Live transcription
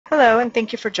Hello, and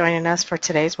thank you for joining us for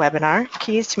today's webinar,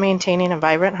 Keys to Maintaining a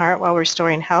Vibrant Heart While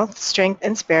Restoring Health, Strength,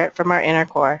 and Spirit from Our Inner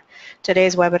Core.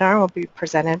 Today's webinar will be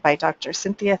presented by Dr.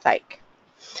 Cynthia Thaik.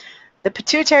 The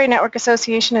Pituitary Network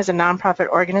Association is a nonprofit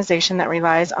organization that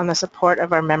relies on the support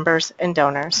of our members and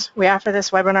donors. We offer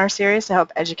this webinar series to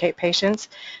help educate patients,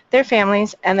 their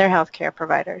families, and their healthcare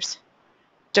providers.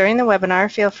 During the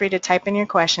webinar, feel free to type in your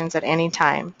questions at any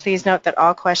time. Please note that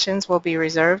all questions will be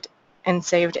reserved and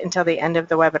saved until the end of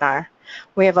the webinar.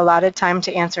 We have allotted time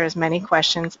to answer as many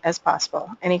questions as possible.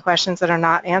 Any questions that are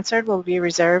not answered will be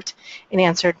reserved and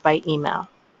answered by email.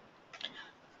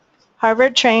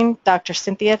 Harvard-trained Dr.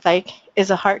 Cynthia Thaik is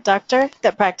a heart doctor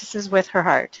that practices with her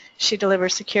heart. She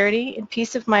delivers security and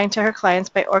peace of mind to her clients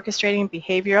by orchestrating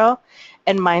behavioral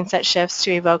and mindset shifts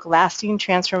to evoke lasting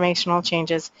transformational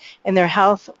changes in their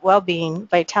health, well-being,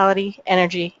 vitality,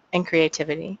 energy, and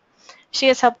creativity. She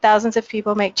has helped thousands of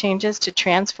people make changes to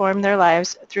transform their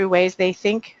lives through ways they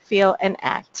think, feel, and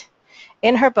act.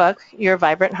 In her book, Your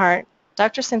Vibrant Heart,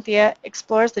 Dr. Cynthia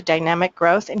explores the dynamic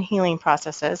growth and healing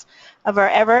processes of our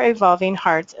ever-evolving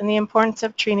hearts and the importance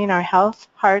of treating our health,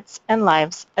 hearts, and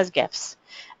lives as gifts.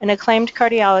 An acclaimed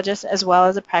cardiologist as well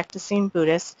as a practicing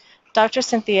Buddhist, Dr.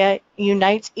 Cynthia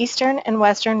unites Eastern and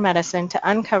Western medicine to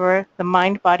uncover the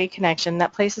mind-body connection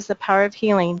that places the power of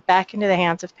healing back into the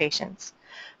hands of patients.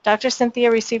 Dr.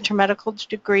 Cynthia received her medical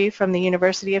degree from the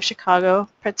University of Chicago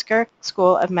Pritzker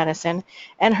School of Medicine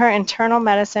and her internal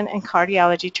medicine and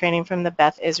cardiology training from the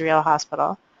Beth Israel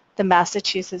Hospital, the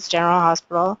Massachusetts General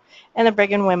Hospital, and the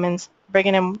Brigham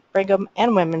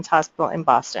and Women's Hospital in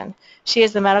Boston. She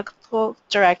is the medical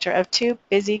director of 2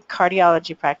 busy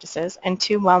cardiology practices and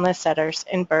 2 wellness centers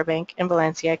in Burbank and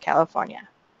Valencia, California.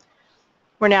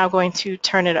 We're now going to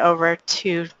turn it over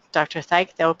to Dr.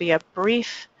 Thaik. There will be a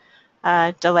brief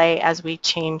delay as we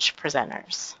change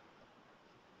presenters.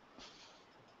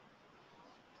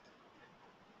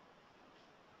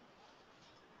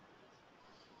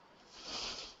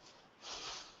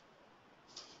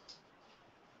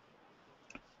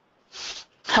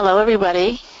 Hello,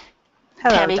 everybody.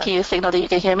 Hello, Tammy, Doug. can you signal that you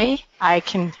can hear me? I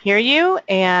can hear you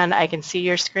and I can see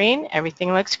your screen.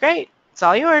 Everything looks great. It's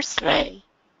all yours. Great.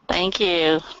 Thank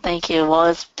you. Thank you. Well,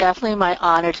 it's definitely my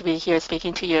honor to be here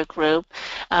speaking to your group.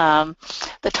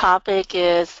 The topic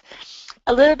is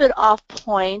a little bit off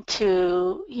point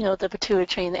to, the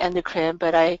pituitary and the endocrine,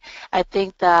 but I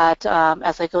think that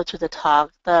as I go through the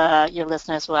talk, your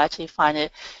listeners will actually find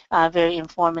it very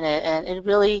informative, and it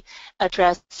really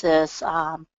addresses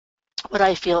what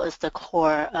I feel is the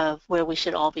core of where we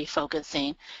should all be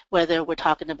focusing, whether we're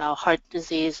talking about heart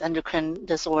disease, endocrine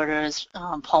disorders,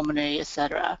 pulmonary,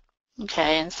 etc.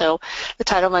 Okay, and so the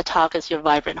title of my talk is Your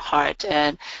Vibrant Heart,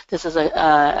 and this is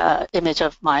a image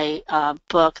of my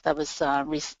book that was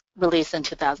released in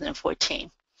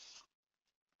 2014.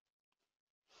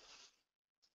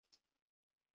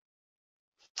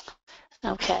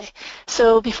 Okay,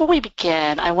 so before we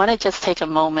begin, I want to just take a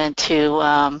moment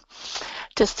to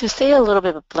just to say a little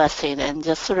bit of a blessing and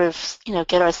just sort of,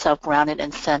 get ourselves grounded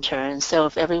and centered. And so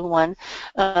if every one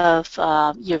of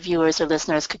your viewers or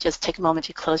listeners could just take a moment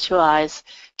to close your eyes,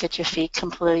 get your feet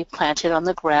completely planted on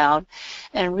the ground,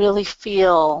 and really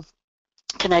feel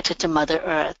connected to Mother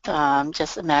Earth.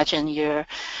 Just imagine your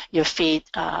feet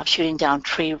shooting down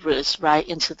tree roots right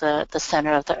into the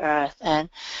center of the earth, and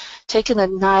taking a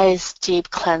nice deep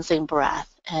cleansing breath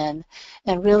and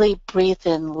really breathe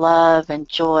in love and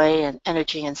joy and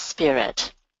energy and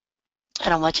spirit.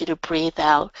 And I want you to breathe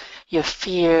out your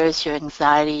fears, your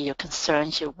anxiety, your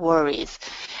concerns, your worries,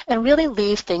 and really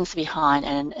leave things behind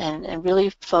and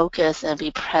really focus and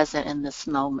be present in this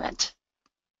moment.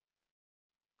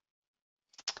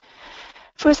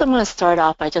 First, I'm going to start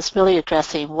off by just really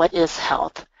addressing what is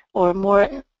health, or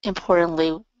more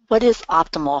importantly, what is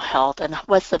optimal health, and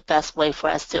what's the best way for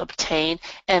us to obtain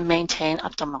and maintain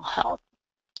optimal health.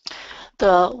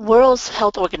 The World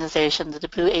Health Organization, the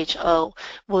WHO,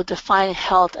 will define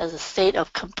health as a state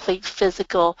of complete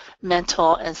physical,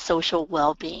 mental, and social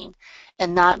well-being,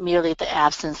 and not merely the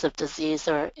absence of disease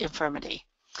or infirmity.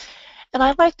 And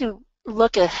I'd like to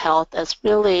look at health as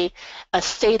really a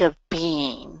state of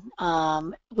being,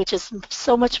 which is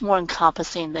so much more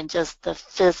encompassing than just the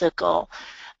physical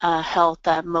health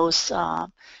that most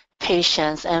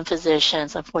patients and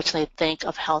physicians unfortunately think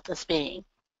of health as being.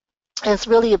 And it's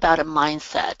really about a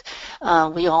mindset.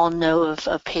 We all know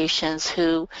of patients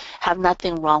who have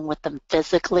nothing wrong with them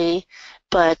physically,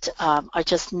 but are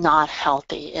just not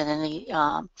healthy in any,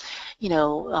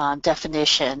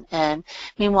 definition. And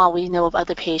meanwhile, we know of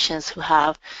other patients who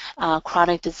have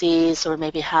chronic disease or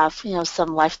maybe have,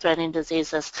 some life-threatening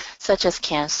diseases such as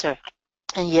cancer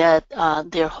and yet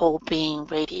their whole being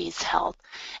radiates health.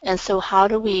 And so how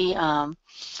do we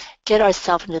get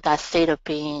ourselves into that state of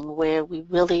being where we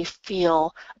really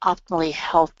feel optimally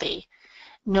healthy,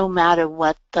 no matter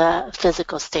what the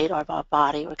physical state of our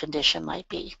body or condition might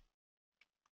be?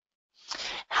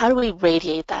 How do we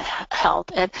radiate that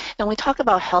health? And we talk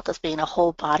about health as being a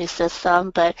whole body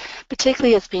system, but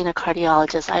particularly as being a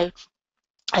cardiologist,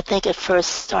 I think it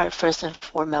first and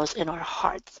foremost in our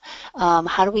hearts.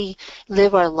 How do we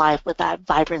live our life with that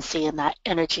vibrancy and that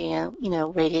energy and,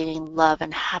 radiating love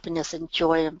and happiness and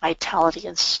joy and vitality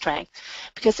and strength?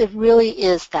 Because it really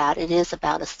is that. It is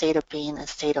about a state of being, a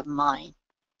state of mind.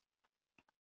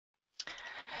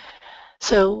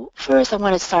 So first, I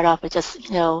want to start off with just,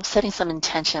 setting some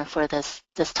intention for this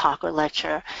talk or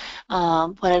lecture.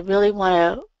 What I really want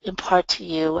to impart to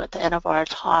you at the end of our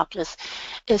talk is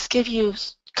give you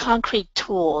concrete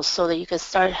tools so that you can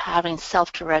start having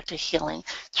self-directed healing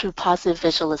through positive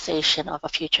visualization of a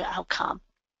future outcome.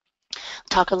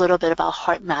 Talk a little bit about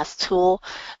Heart Math Tool,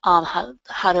 how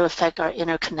to affect our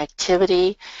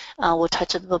interconnectivity. We'll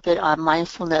touch a little bit on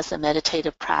mindfulness and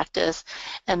meditative practice,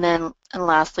 and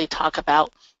lastly talk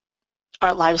about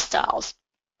our lifestyles,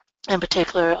 in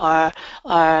particular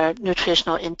our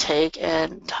nutritional intake,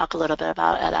 and talk a little bit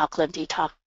about an alkaline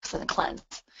detox and cleanse.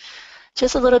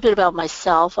 Just a little bit about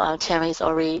myself. Tammy's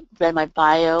already read my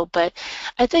bio, but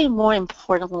I think more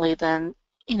importantly than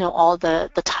all the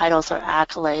titles or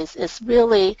accolades is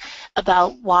really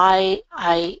about why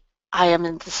I am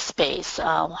in this space,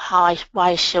 why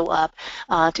I show up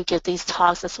to give these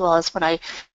talks, as well as when I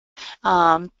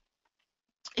um,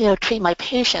 treat my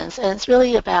patients. And it's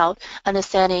really about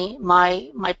understanding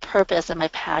my purpose and my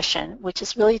passion, which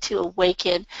is really to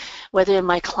awaken, whether in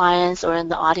my clients or in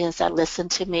the audience that listen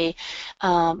to me,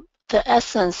 the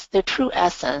essence, their true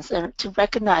essence, and to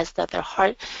recognize that their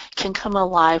heart can come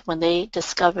alive when they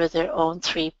discover their own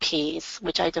 3 Ps,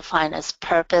 which I define as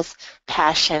purpose,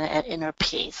 passion, and inner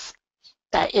peace.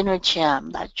 That inner gem,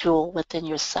 that jewel within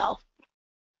yourself.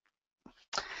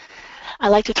 I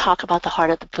like to talk about the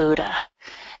heart of the Buddha.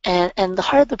 And the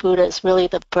heart of the Buddha is really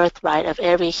the birthright of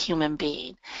every human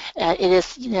being. It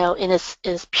is, in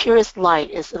its purest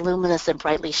light, is luminous and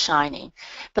brightly shining.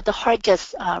 But the heart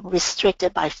gets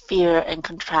restricted by fear and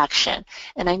contraction.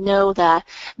 And I know that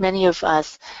many of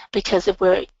us, because if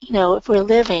we're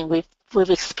living, we've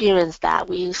experienced that.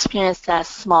 We experience that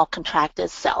small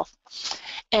contracted self.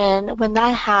 And when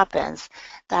that happens,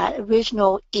 that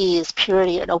original ease,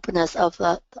 purity, and openness of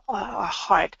our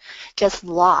heart gets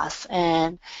lost,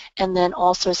 and then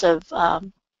all sorts of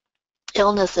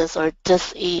illnesses or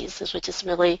dis-ease, which is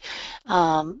really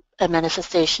a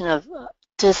manifestation of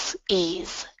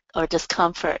dis-ease or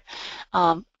discomfort,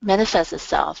 manifests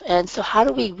itself. And so how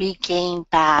do we regain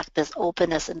back this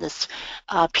openness and this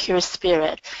pure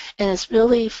spirit? And it's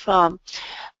really from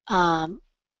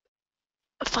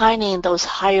finding those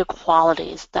higher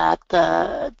qualities that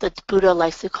the Buddha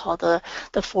likes to call the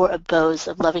 4 abodes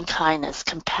of loving kindness,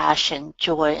 compassion,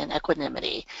 joy, and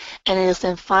equanimity. And it is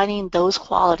in finding those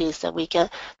qualities that we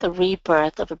get the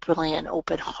rebirth of a brilliant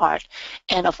open heart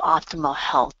and of optimal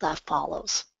health that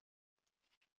follows.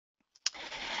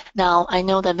 Now, I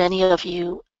know that many of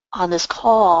you on this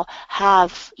call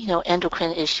have,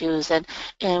 endocrine issues and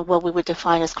what we would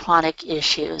define as chronic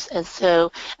issues. And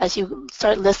so as you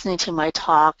start listening to my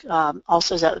talk,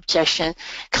 also that objection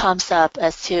comes up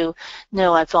as to,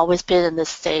 no, I've always been in this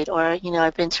state, or,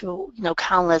 I've been through,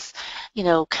 countless,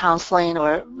 counseling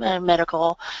or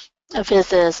medical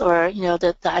visits, or,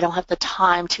 that I don't have the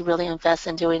time to really invest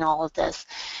in doing all of this.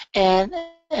 And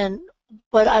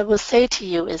what I will say to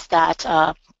you is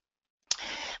that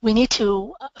we need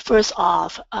to, first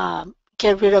off,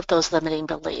 get rid of those limiting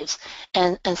beliefs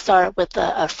and start with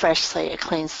a fresh slate, a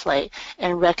clean slate,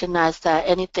 and recognize that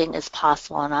anything is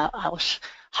possible. And I will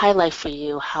highlight for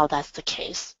you how that's the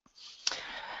case.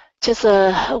 Just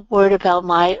a word about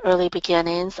my early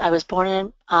beginnings. I was born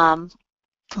in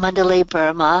Mandalay,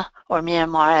 Burma, or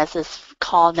Myanmar as it's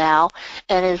called now,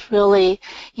 and it's really,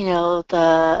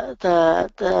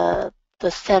 the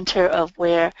center of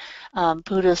where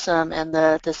Buddhism and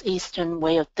this Eastern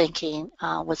way of thinking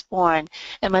was born.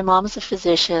 And my mom's a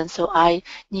physician, so I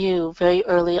knew very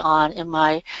early on in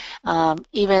my,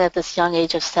 even at this young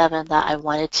age of 7, that I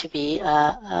wanted to be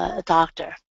a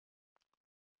doctor.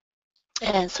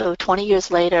 And so 20 years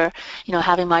later,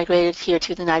 having migrated here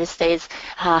to the United States,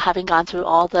 having gone through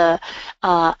all the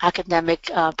academic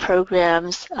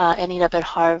programs, ending up at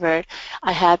Harvard,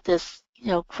 I had this,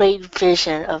 great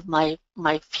vision of my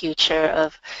future,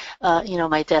 of,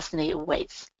 my destiny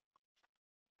awaits.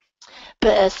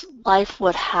 But as life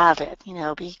would have it,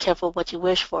 be careful what you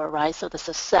wish for, right? So the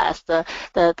success,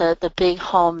 the big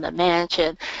home, the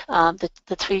mansion,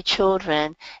 the three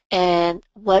children, and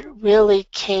what really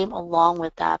came along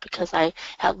with that, because I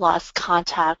had lost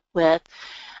contact with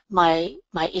my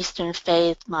Eastern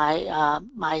faith,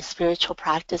 my spiritual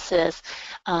practices,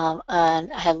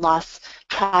 and I had lost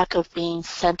track of being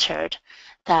centered.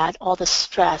 That all the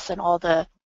stress and all the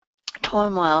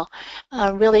turmoil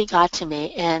really got to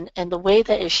me, and the way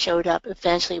that it showed up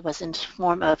eventually was in the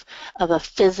form of a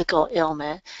physical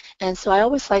ailment. And so I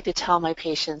always like to tell my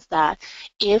patients that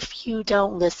if you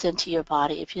don't listen to your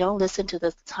body, if you don't listen to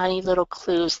the tiny little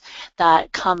clues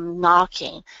that come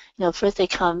knocking, first they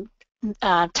come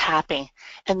tapping,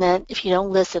 and then if you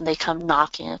don't listen, they come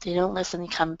knocking. If you don't listen, they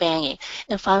come banging,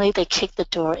 and finally they kick the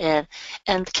door in.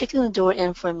 And kicking the door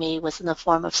in for me was in the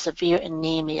form of severe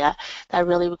anemia that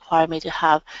really required me to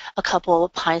have a couple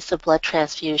of pints of blood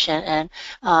transfusion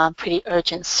and pretty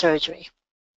urgent surgery.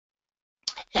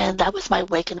 And that was my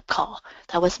wake-up call.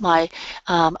 That was my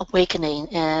awakening.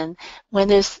 And when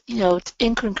there's,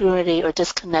 incongruity or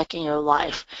disconnect in your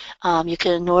life, you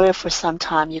can ignore it for some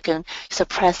time. You can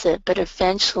suppress it, but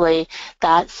eventually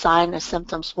that sign or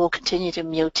symptoms will continue to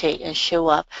mutate and show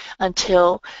up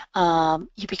until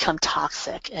you become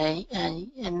toxic.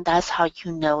 And that's how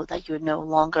you know that you're no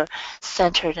longer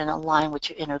centered and aligned with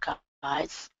your inner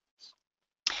guides.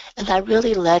 And that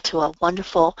really led to a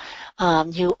wonderful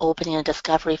new opening and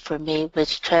discovery for me,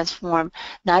 which transformed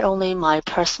not only my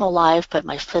personal life, but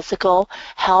my physical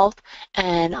health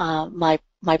and my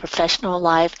professional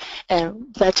life,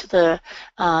 and led to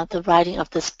the writing of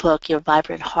this book, Your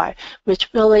Vibrant Heart, which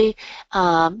really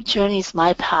journeys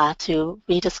my path to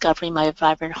rediscovering my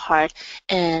vibrant heart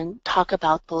and talk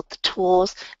about both the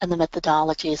tools and the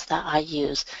methodologies that I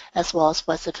use, as well as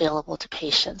what's available to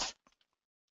patients.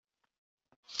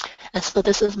 And so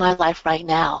this is my life right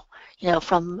now,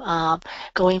 from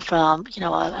going from,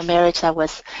 a marriage that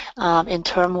was in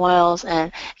turmoils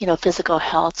and, physical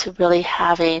health, to really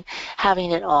having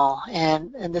it all.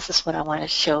 And this is what I want to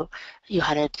show you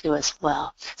how to do as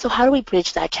well. So how do we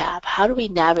bridge that gap? How do we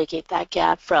navigate that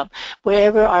gap from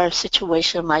wherever our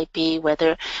situation might be,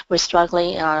 whether we're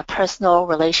struggling in our personal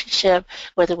relationship,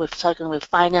 whether we're struggling with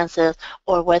finances,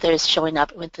 or whether it's showing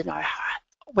up within our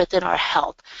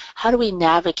health? How do we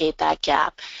navigate that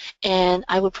gap? And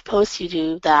I would propose to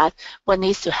you that what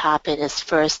needs to happen is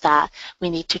first that we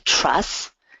need to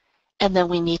trust, and then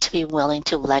we need to be willing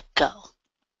to let go.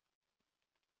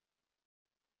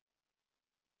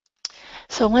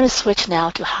 So I want to switch now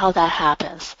to how that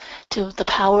happens, to the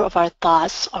power of our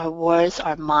thoughts, our words,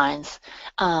 our minds,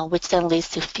 which then leads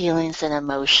to feelings and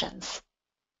emotions.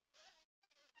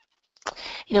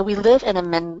 We live in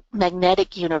a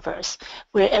magnetic universe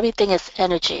where everything is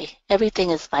energy, everything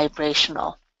is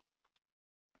vibrational.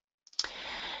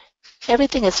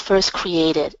 Everything is first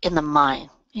created in the mind.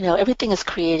 Everything is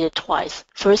created twice,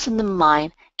 first in the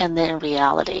mind and then in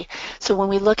reality. So when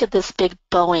we look at this big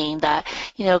Boeing that,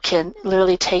 can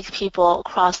literally take people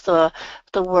across the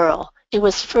world, it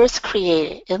was first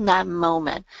created in that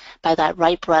moment by that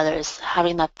Wright brothers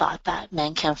having that thought that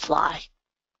men can fly.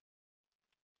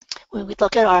 When we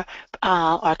look at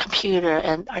our computer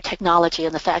and our technology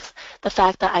and the fact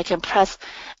that I can press,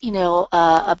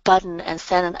 a button and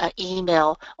send an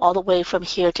email all the way from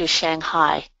here to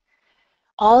Shanghai,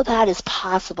 all that is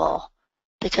possible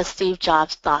because Steve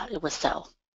Jobs thought it was so.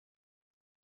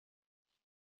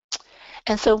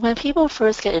 And so when people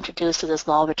first get introduced to this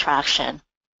law of attraction,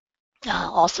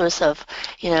 all sorts of,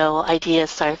 ideas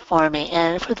start forming.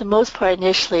 And for the most part,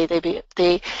 initially,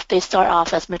 they start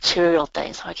off as material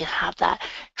things. So I can have that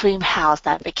dream house,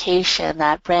 that vacation,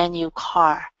 that brand new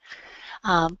car.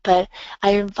 But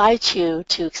I invite you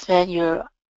to expand your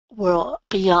world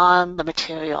beyond the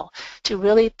material, to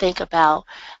really think about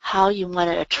how you want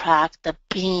to attract the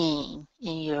being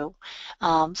in you,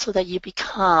 so that you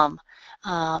become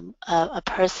a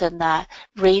person that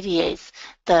radiates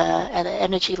at an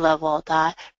energy level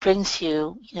that brings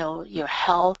you, your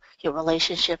health, your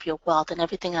relationship, your wealth, and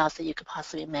everything else that you could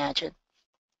possibly imagine.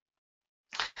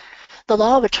 The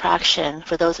law of attraction,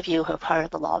 for those of you who are part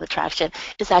of the law of attraction,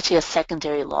 is actually a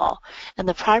secondary law. And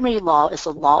the primary law is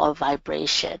the law of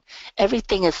vibration.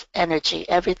 Everything is energy.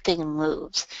 Everything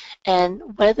moves. And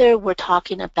whether we're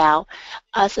talking about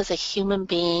us as a human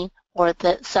being or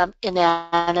some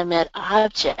inanimate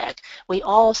object, we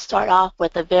all start off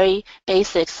with the very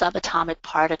basic subatomic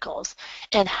particles.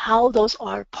 And how those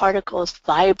particles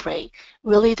vibrate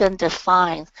really then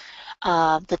defines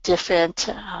the different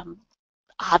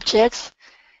objects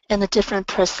and the different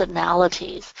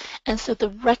personalities. And so the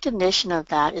recognition of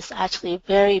that is actually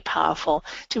very powerful,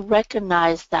 to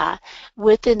recognize that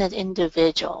within an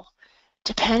individual,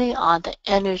 depending on the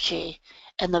energy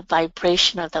and the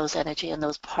vibration of those energy and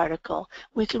those particles,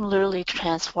 we can literally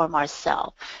transform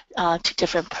ourselves to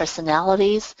different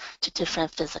personalities, to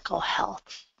different physical health.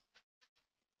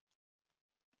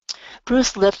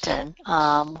 Bruce Lipton,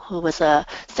 who was a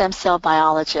stem cell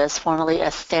biologist formerly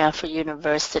at Stanford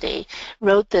University,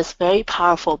 wrote this very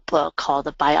powerful book called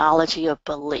The Biology of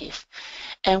Belief.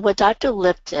 And what Dr.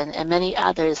 Lipton and many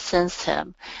others since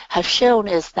him have shown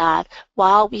is that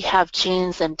while we have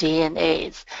genes and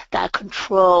DNAs that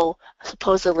control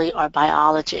supposedly our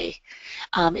biology,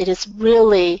 it is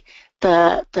really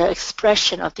the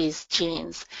expression of these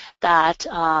genes that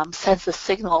sends the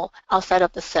signal outside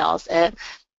of the cells and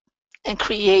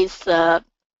creates the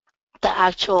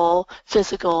actual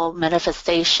physical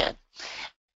manifestation.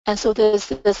 And so there's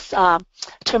this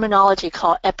terminology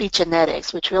called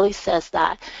epigenetics, which really says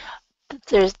that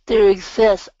there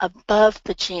exists above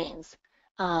the genes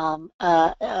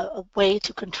a way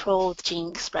to control gene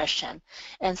expression,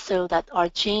 and so that our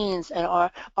genes and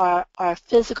our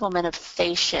physical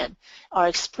manifestation, our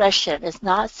expression is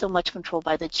not so much controlled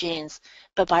by the genes,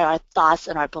 but by our thoughts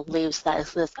and our beliefs that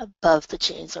exist above the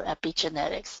genes, or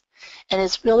epigenetics. And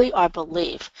it's really our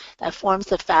belief that forms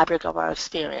the fabric of our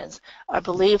experience, our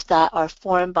beliefs that are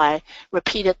formed by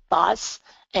repeated thoughts,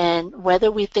 and whether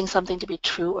we think something to be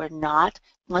true or not,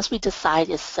 once we decide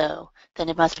it's so, then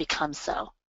it must become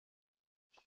so.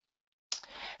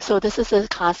 So this is the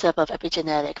concept of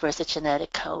epigenetic versus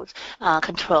genetic code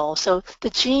control. So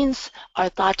the genes are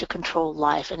thought to control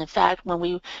life. And in fact, when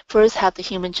we first had the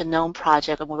Human Genome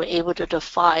Project and we were able to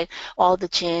define all the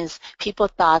genes, people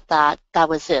thought that that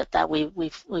was it, that we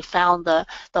found the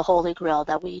holy grail,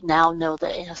 that we now know the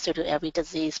answer to every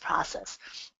disease process.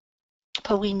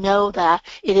 But we know that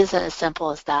it isn't as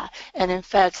simple as that. And in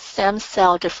fact, stem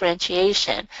cell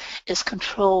differentiation is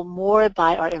controlled more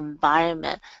by our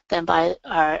environment than by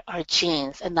our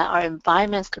genes, and that our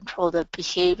environments control the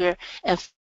behavior and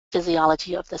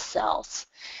physiology of the cells.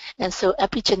 And so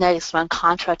epigenetics run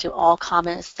contrary to all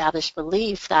common established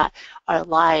belief that our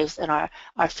lives and our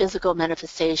physical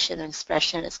manifestation and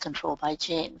expression is controlled by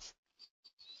genes.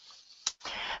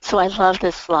 So I love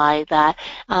this slide that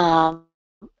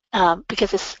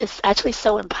because it's actually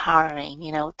so empowering,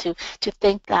 you know, to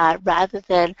think that rather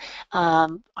than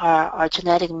our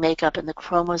genetic makeup and the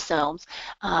chromosomes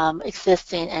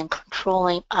existing and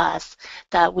controlling us,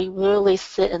 that we really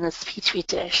sit in this petri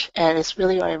dish, and it's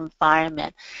really our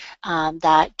environment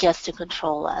that gets to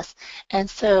control us. And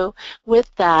so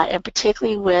with that, and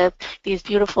particularly with these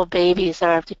beautiful babies that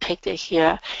are depicted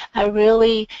here, I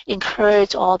really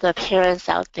encourage all the parents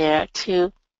out there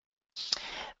to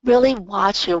really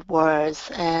watch your words,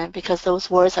 and because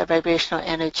those words are vibrational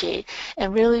energy,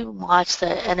 and really watch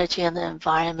the energy and the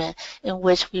environment in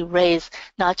which we raise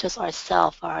not just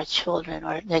ourselves or our children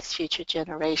or next future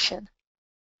generation.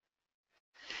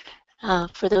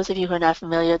 For those of you who are not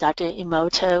familiar, Dr.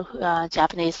 Emoto,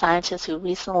 Japanese scientist who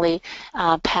recently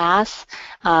passed,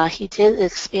 he did an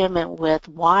experiment with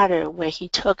water where he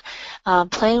took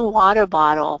plain water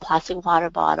bottle, plastic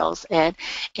water bottles, and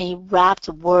he wrapped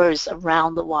words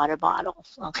around the water bottle.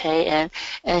 Okay,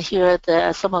 and here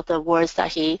are some of the words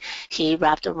that he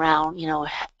wrapped around. You know,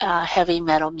 heavy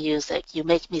metal music, you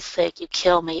make me sick, you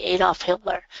kill me, Adolf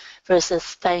Hitler, versus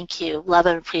thank you, love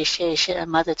and appreciation,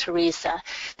 and Mother Teresa.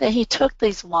 Then he took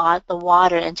the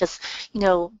water and just, you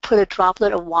know, put a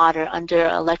droplet of water under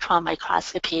electron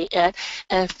microscopy and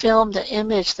filmed the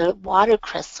image, the water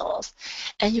crystals.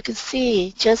 And you can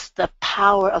see just the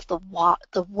power of the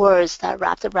words that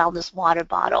wrapped around this water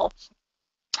bottle,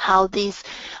 how these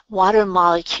water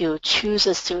molecule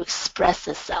chooses to express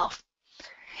itself.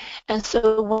 And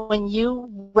so when you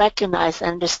recognize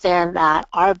and understand that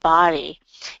our body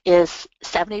is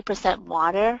 70%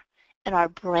 water and our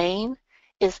brain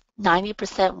is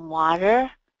 90%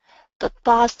 water, the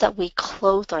thoughts that we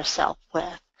clothe ourselves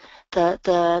with,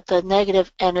 the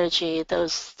negative energy, the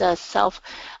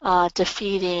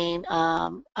self-defeating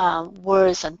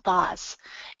words and thoughts,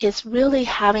 is really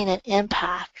having an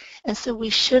impact. And so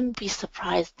we shouldn't be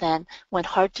surprised then when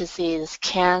heart disease,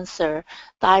 cancer,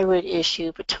 thyroid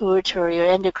issue, pituitary or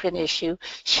endocrine issue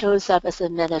shows up as a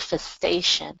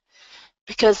manifestation,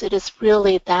 because it is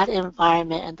really that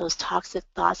environment and those toxic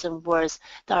thoughts and words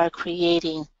that are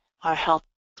creating our health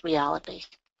reality.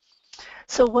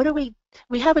 So what do we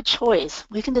have a choice.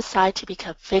 We can decide to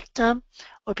become victim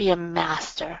or be a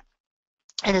master.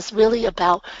 And it's really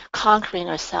about conquering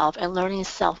ourselves and learning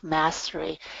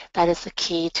self-mastery that is the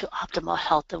key to optimal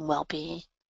health and well-being.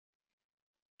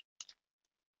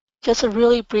 Just a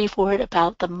really brief word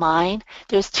about the mind.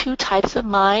 There's two types of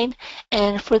mind,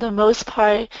 and for the most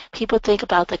part, people think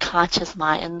about the conscious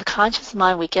mind. And the conscious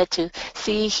mind, we get to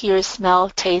see, hear, smell,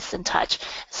 taste, and touch.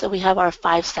 So we have our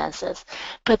five senses.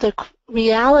 But the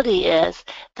reality is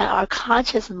that our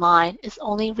conscious mind is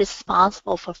only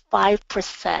responsible for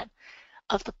 5%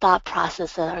 of the thought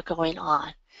process that are going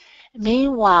on.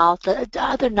 Meanwhile, the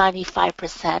other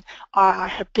 95% are our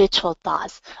habitual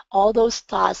thoughts, all those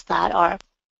thoughts that are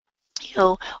you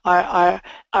know, are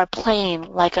playing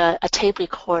like a tape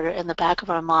recorder in the back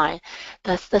of our mind.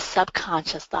 That's the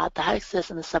subconscious thought that exists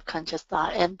in the subconscious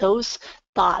thought. And those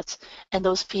thoughts and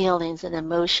those feelings and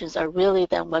emotions are really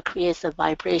then what creates a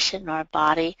vibration in our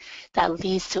body that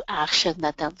leads to action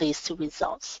that then leads to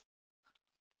results.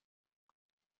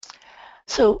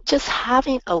 So just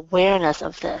having awareness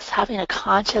of this, having a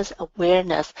conscious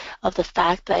awareness of the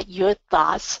fact that your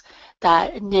thoughts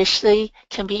that initially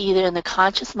can be either in the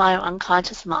conscious mind or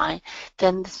unconscious mind,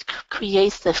 then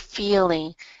creates the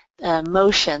feeling, the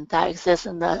emotion that exists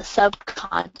in the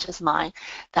subconscious mind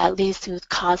that leads to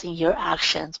causing your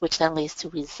actions, which then leads to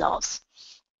results.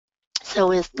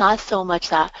 So it's not so much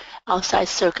that outside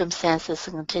circumstances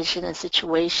and conditions and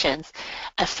situations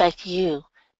affect you,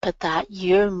 but that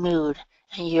your mood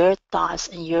and your thoughts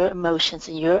and your emotions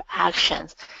and your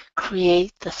actions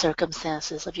create the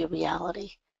circumstances of your reality.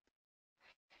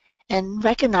 And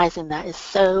recognizing that is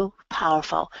so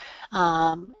powerful.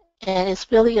 And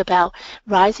it's really about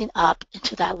rising up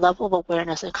into that level of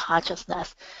awareness and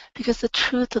consciousness. Because the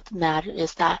truth of the matter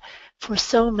is that for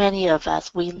so many of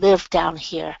us, we live down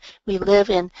here. We live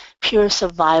in pure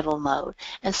survival mode.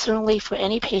 And certainly for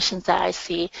any patients that I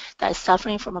see that is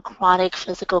suffering from a chronic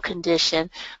physical condition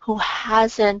who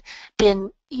hasn't been,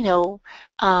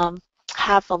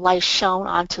 have the light shown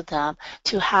onto them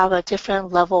to have a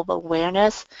different level of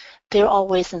awareness, they're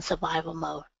always in survival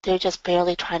mode. They're just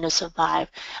barely trying to survive,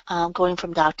 going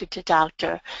from doctor to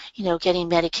doctor, getting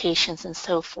medications and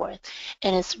so forth.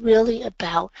 And it's really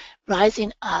about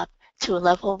rising up to a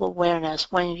level of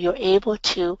awareness when you're able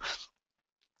to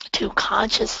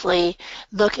consciously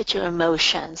look at your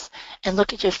emotions and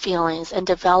look at your feelings and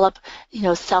develop,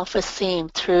 self-esteem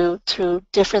through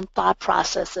different thought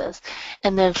processes,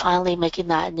 and then finally making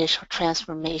that initial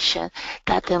transformation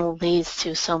that then leads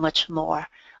to so much more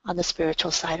on the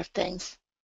spiritual side of things.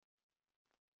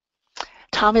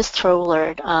 Thomas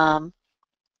Trollard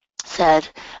said,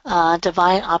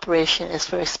 divine operation is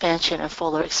for expansion and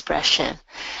fuller expression.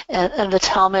 And the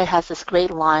Talmud has this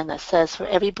great line that says, for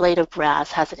every blade of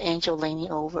grass has an angel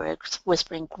leaning over it,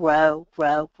 whispering, grow,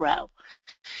 grow, grow.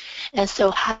 And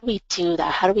so how do we do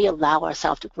that? How do we allow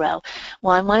ourselves to grow?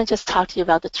 Well, I want to just talk to you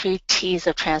about the 3 T's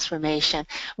of transformation.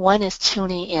 One is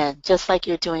tuning in, just like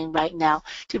you're doing right now,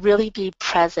 to really be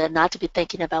present, not to be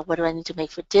thinking about what do I need to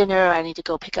make for dinner, or I need to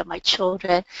go pick up my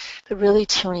children, but really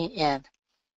tuning in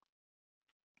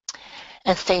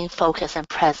and staying focused and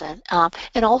present.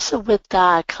 And also with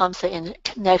that comes the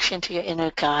connection to your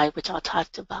inner guide, which I'll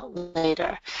talk about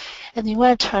later. And you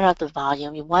want to turn up the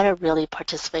volume. You want to really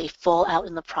participate full out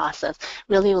in the process,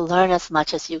 really learn as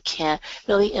much as you can,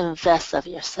 really invest of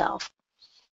yourself.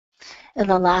 And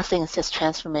the last thing is just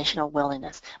transformational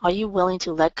willingness. Are you willing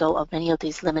to let go of many of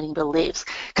these limiting beliefs?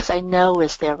 Because I know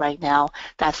it's there right now.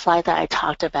 That slide that I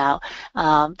talked about,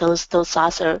 those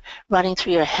thoughts are running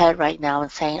through your head right now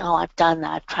and saying, oh, I've done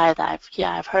that, I've tried that,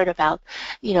 I've heard about,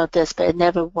 this, but it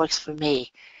never works for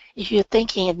me. If you're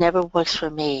thinking it never works for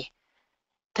me,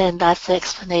 then that's the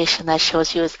explanation that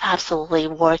shows you it's absolutely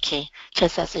working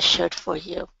just as it should for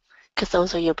you, because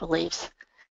those are your beliefs.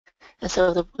 And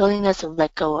so the willingness to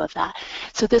let go of that.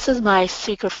 So this is my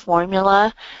secret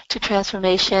formula to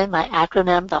transformation, my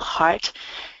acronym, the HEART.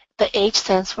 The H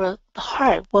stands for the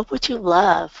heart. What would you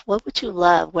love? What would you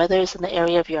love? Whether it's in the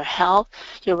area of your health,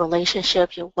 your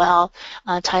relationship, your wealth,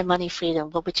 time, money,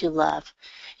 freedom, what would you love?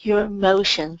 Your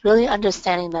emotions, really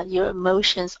understanding that your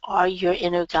emotions are your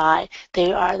inner guide.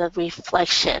 They are the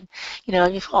reflection.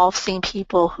 You've all seen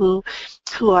people who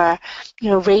are,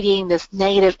 radiating this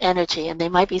negative energy, and they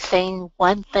might be saying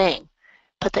one thing,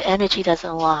 but the energy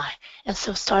doesn't lie. And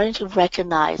so starting to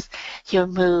recognize your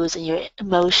moods and your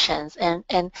emotions,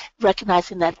 and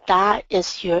recognizing that that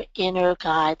is your inner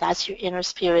guide, that's your inner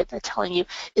spirit that's telling you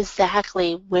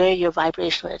exactly where your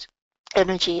vibrational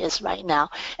energy is right now,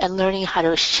 and learning how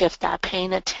to shift that,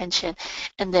 paying attention,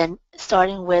 and then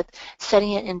starting with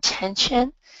setting an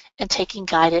intention and taking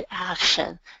guided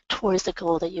action towards the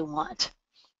goal that you want.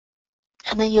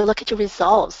 And then you look at your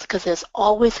results, because there's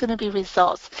always going to be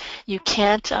results. You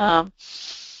can't, my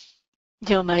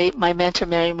mentor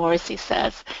Mary Morrissey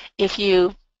says, if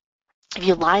you If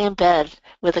you lie in bed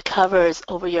with the covers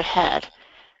over your head,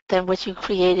 then what you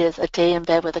create is a day in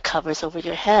bed with the covers over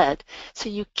your head. So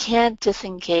you can't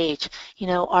disengage.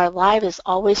 Our life is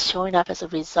always showing up as a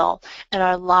result, and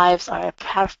our lives are a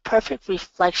perfect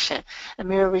reflection, a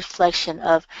mirror reflection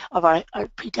of our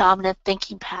predominant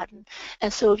thinking pattern.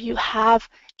 And so if you have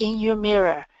in your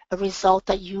mirror a result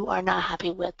that you are not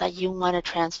happy with, that you want to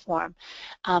transform,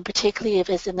 particularly if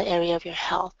it's in the area of your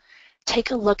health,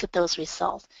 take a look at those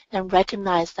results and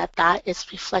recognize that that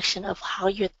is reflection of how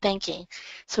you're thinking.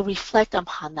 So reflect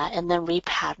upon that and then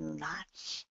repattern that.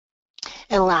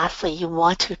 And lastly, you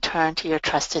want to turn to your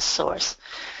trusted source.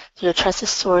 Your trusted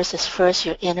source is first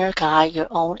your inner guide, your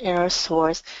own inner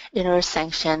source, inner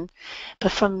sanction.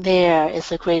 But from there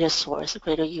is a greater source, a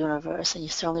greater universe, and you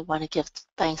certainly want to give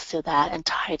thanks to that and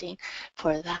tithing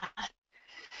for that.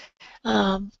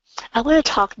 Um, I want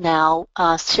to talk now,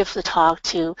 shift the talk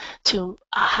to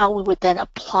how we would then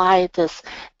apply this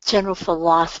general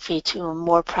philosophy to a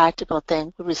more practical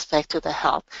thing with respect to the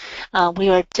health. We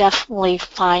are definitely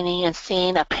finding and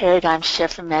seeing a paradigm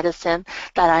shift in medicine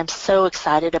that I'm so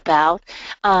excited about.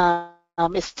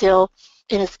 It's still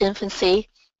in its infancy,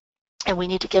 and we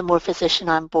need to get more physicians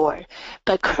on board.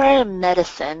 But current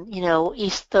medicine,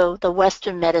 the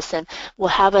Western medicine will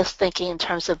have us thinking in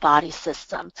terms of body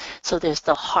system. So there's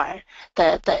the heart,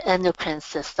 the endocrine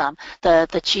system,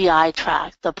 the GI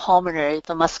tract, the pulmonary,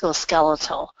 the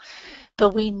musculoskeletal.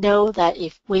 But we know that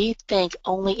if we think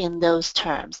only in those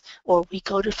terms, or we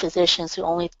go to physicians who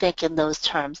only think in those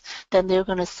terms, then they're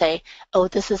going to say, oh,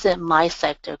 this isn't my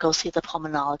sector, go see the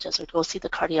pulmonologist, or go see the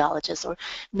cardiologist, or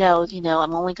no,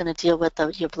 I'm only going to deal with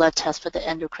your blood test for the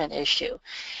endocrine issue.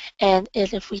 And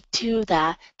if we do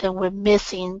that, then we're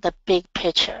missing the big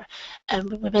picture.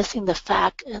 And we're missing the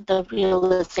fact, the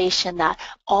realization that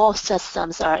all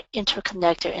systems are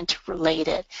interconnected,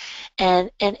 interrelated. And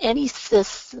any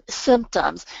symptoms,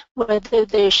 whether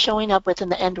they're showing up within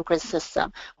the endocrine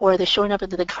system or they're showing up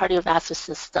into the cardiovascular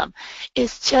system,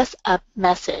 is just a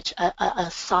message, a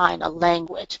sign, a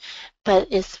language, but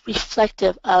it's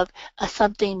reflective of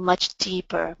something much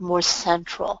deeper, more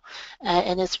central.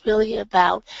 And it's really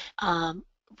about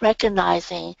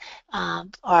recognizing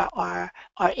our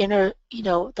inner,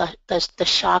 the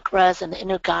chakras and the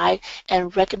inner guide,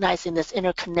 and recognizing this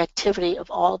interconnectivity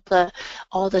of all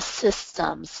the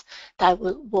systems that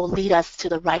will lead us to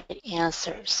the right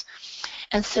answers.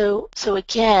 And so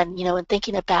again, in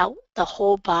thinking about the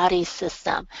whole body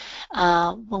system,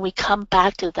 when we come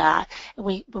back to that,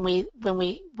 when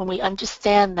we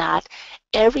understand that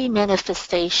every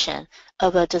manifestation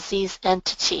of a disease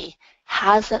entity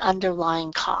has an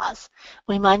underlying cause.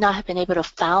 We might not have been able to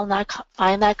find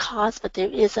that cause, but there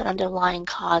is an underlying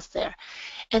cause there.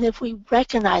 And if we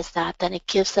recognize that, then it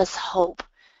gives us hope.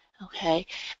 Okay.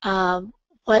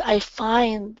 What I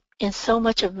find in so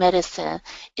much of medicine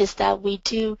is that we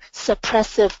do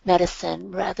suppressive medicine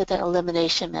rather than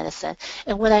elimination medicine.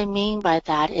 And what I mean by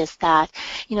that is that,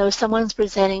 if someone's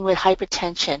presenting with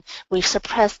hypertension, we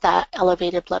suppress that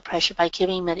elevated blood pressure by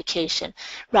giving medication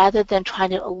rather than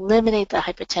trying to eliminate the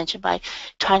hypertension by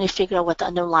trying to figure out what the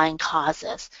underlying cause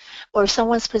is. Or if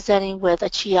someone's presenting with a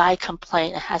GI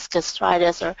complaint and has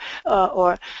gastritis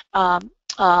or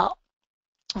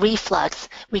reflux,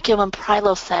 we give them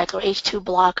Prilosec or H2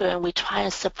 blocker, and we try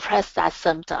and suppress that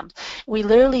symptom. We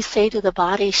literally say to the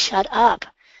body, shut up,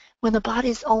 when the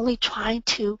body's only trying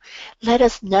to let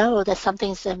us know that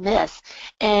something's amiss.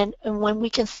 And when we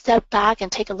can step back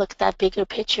and take a look at that bigger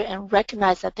picture and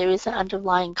recognize that there is an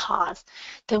underlying cause,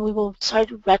 then we will start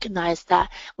to recognize that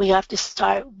we have to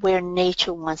start where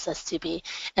nature wants us to be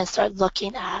and start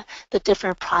looking at the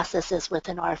different processes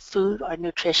within our food, our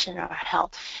nutrition, our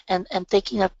health, and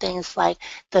thinking of things like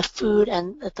the food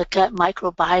and the gut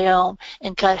microbiome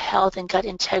and gut health and gut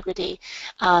integrity,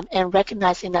 and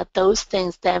recognizing that those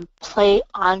things then play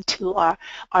onto our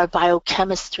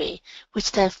biochemistry,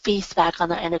 which then feeds back on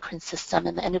the endocrine system,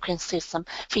 and the endocrine system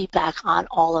feedback on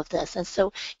all of this. And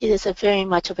so it is a very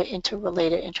much of an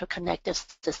interrelated, interconnected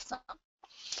system.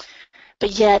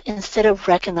 But yet, instead of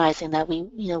recognizing that we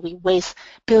waste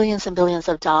billions and billions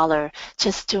of dollars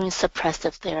just doing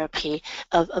suppressive therapy,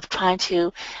 of trying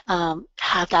to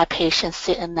have that patient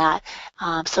sit in that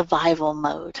survival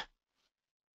mode.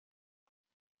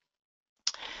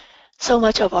 So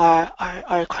much of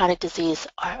our chronic disease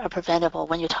are preventable.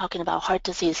 When you're talking about heart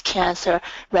disease, cancer,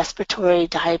 respiratory,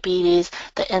 diabetes,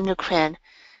 the endocrine,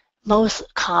 most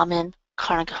common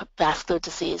chronic vascular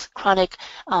disease, chronic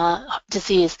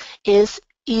disease is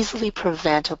easily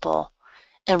preventable.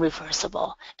 and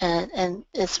reversible. And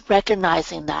it's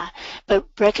recognizing that, but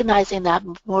recognizing that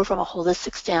more from a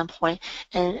holistic standpoint,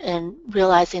 and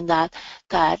realizing that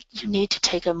you need to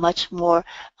take a much more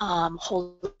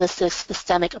holistic,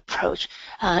 systemic approach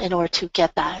in order to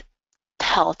get that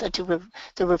health and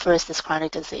to reverse this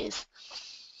chronic disease.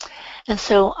 And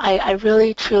so I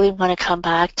really truly want to come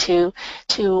back to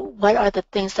what are the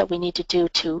things that we need to do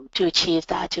to achieve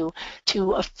that,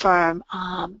 to affirm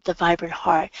the vibrant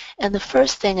heart. And the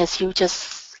first thing is you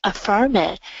just affirm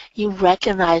it. You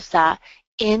recognize that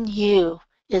in you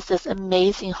is this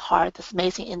amazing heart, this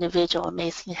amazing individual,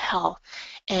 amazing health,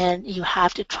 and you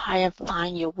have to try and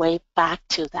find your way back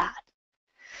to that.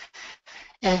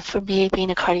 And for me, being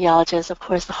a cardiologist, of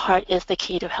course, the heart is the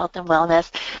key to health and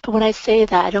wellness. But when I say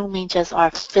that, I don't mean just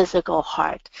our physical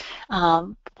heart,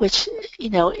 which,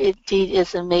 indeed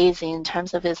is amazing in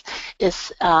terms of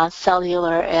its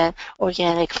cellular and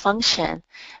organic function.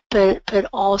 But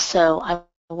also, I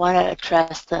want to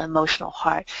address the emotional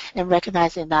heart and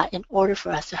recognizing that in order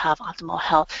for us to have optimal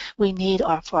health, we need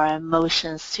for our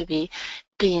emotions to be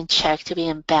in check, to be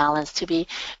in balance, to be,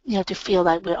 to feel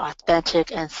like we're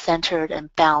authentic and centered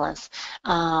and balanced.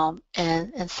 And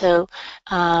so,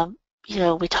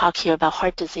 we talk here about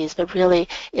heart disease, but really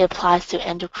it applies to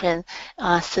endocrine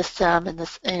system and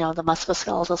this, the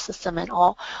musculoskeletal system and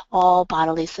all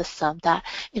bodily system. That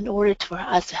in order for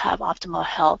us to have optimal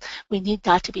health, we need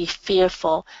not to be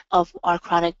fearful of our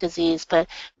chronic disease, but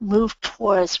move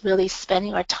towards really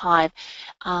spending our time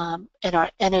and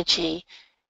our energy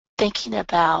thinking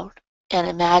about and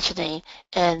imagining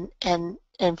and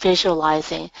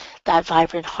visualizing that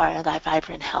vibrant heart and that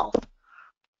vibrant health.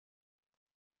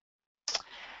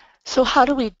 So how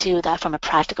do we do that from a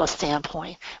practical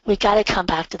standpoint? We got to come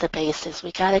back to the basics.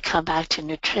 We got to come back to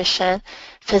nutrition,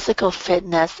 physical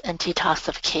fitness, and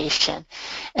detoxification.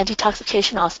 And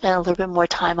detoxification I'll spend a little bit more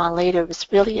time on later.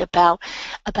 It's really about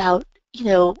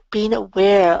being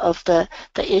aware of the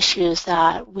issues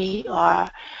that we are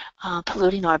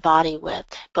polluting our body with,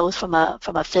 both from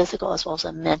a physical as well as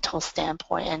a mental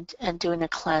standpoint, and doing a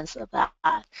cleanse of that.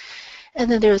 And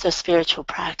then there's our spiritual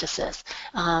practices.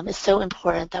 It's so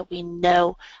important that we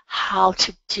know how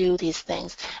to do these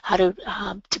things, how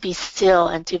to be still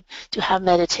and to have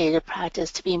meditative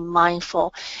practice, to be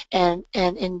mindful, and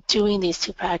in doing these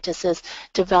two practices,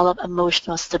 develop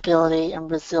emotional stability and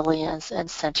resilience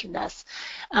and centeredness.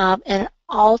 And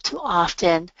all too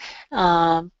often,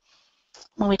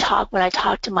 when I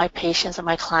talk to my patients and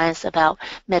my clients about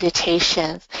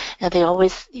meditations, and they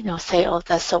always, say, "Oh,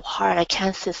 that's so hard. I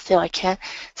can't sit still. I can't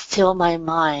still my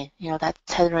mind." That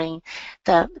tethering,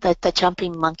 the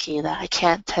jumping monkey. That I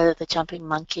can't tether the jumping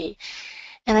monkey.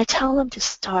 And I tell them to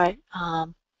start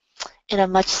in a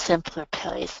much simpler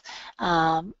place,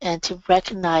 and to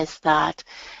recognize that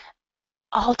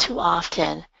all too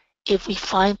often, if we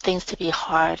find things to be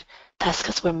hard, that's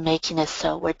because we're making it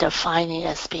so. We're defining it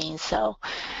as being so.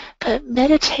 But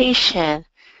meditation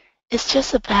is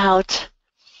just about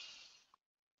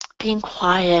being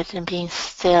quiet and being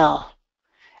still,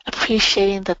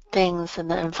 appreciating the things and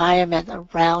the environment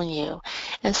around you.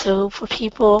 And so for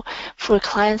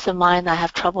clients of mine that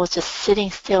have trouble just sitting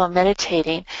still and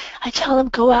meditating, I tell them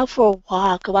go out for a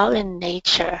walk, go out in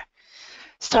nature,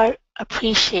 start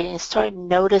appreciating, start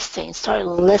noticing, start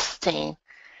listening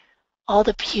all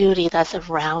the beauty that's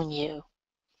around you.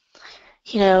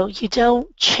 You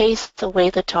don't chase away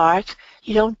the dark.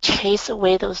 You don't chase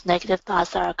away those negative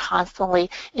thoughts that are constantly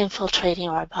infiltrating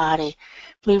our body.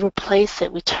 We replace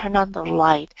it. We turn on the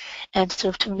light. And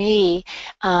so to me,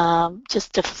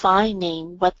 just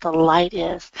defining what the light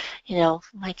is,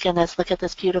 my goodness, look at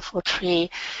this beautiful tree.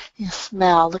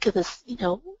 Smell, look at this,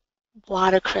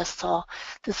 water crystal,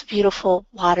 this beautiful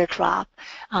water drop,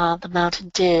 the mountain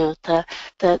dew,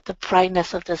 the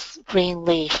brightness of this green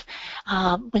leaf.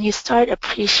 When you start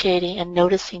appreciating and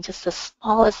noticing just the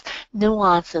smallest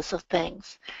nuances of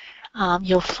things,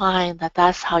 you'll find that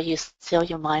that's how you still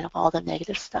your mind of all the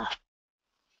negative stuff.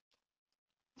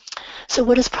 So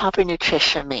what does proper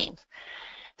nutrition mean?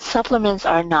 Supplements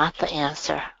are not the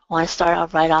answer. I want to start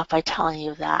out right off by telling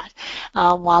you that.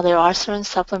 While there are certain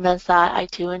supplements that I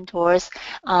do endorse,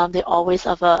 they're always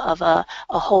of a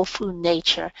whole food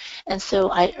nature. And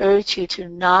so I urge you to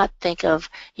not think of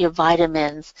your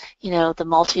vitamins, the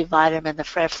multivitamin, the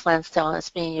Fred Flintstone as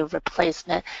being your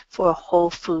replacement for whole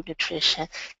food nutrition.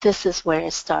 This is where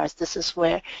it starts. This is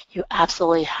where you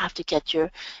absolutely have to get your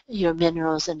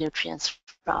minerals and nutrients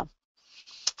from.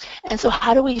 And so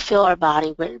how do we fill our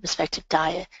body with respect to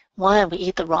diet? One, we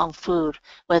eat the wrong food,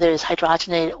 whether it's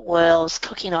hydrogenated oils,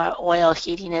 cooking our oil,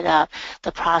 heating it up,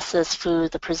 the processed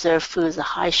food, the preserved foods, the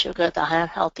high sugar, the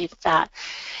unhealthy fat.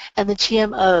 And the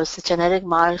GMOs, the genetic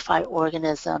modified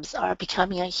organisms, are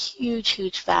becoming a huge,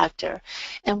 huge factor.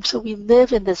 And so we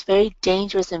live in this very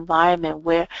dangerous environment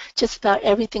where just about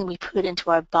everything we put into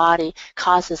our body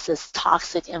causes this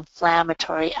toxic,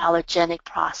 inflammatory, allergenic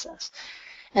process.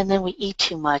 And then we eat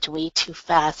too much, and we eat too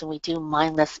fast, and we do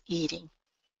mindless eating.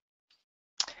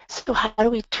 So how do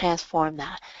we transform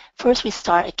that? First, we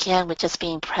start again with just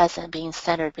being present, being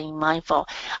centered, being mindful.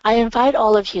 I invite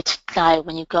all of you tonight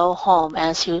when you go home,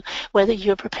 whether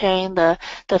you're preparing the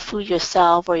food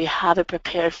yourself or you have it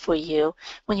prepared for you,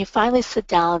 when you finally sit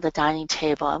down at the dining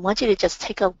table, I want you to just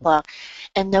take a look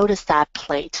and notice that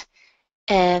plate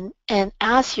and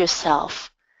ask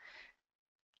yourself,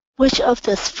 which of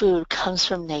this food comes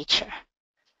from nature?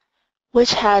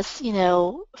 Which has,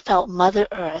 felt Mother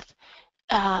Earth,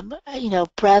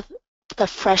 breath the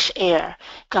fresh air,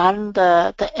 gotten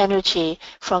the energy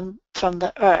from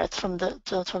the earth, from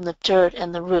the dirt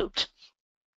and the root.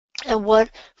 And what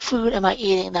food am I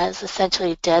eating that is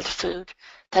essentially dead food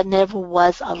that never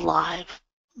was alive?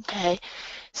 Okay,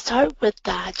 start with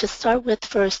that. Just start with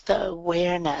first the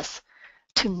awareness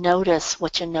to notice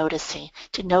what you're noticing,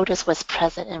 to notice what's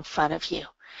present in front of you.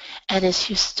 And as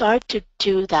you start to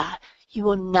do that, you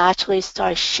will naturally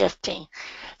start shifting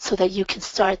so that you can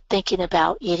start thinking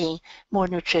about eating more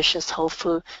nutritious whole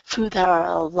food that are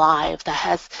alive,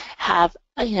 that have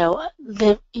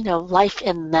life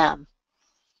in them.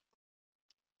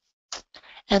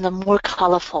 And the more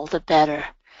colorful, the better.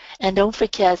 And don't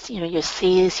forget, your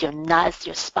seeds, your nuts,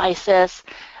 your spices.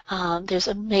 There's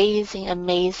amazing,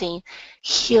 amazing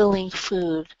healing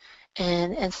food.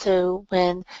 And so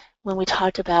when we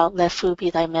talked about let food be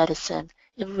thy medicine,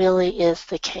 it really is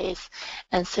the case.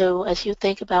 And so as you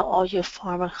think about all your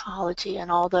pharmacology and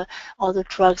all the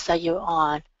drugs that you're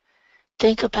on,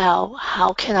 think about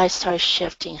how can I start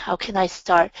shifting? How can I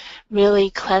start really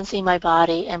cleansing my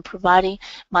body and providing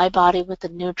my body with the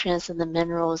nutrients and the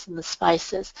minerals and the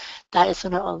spices that is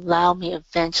going to allow me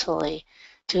eventually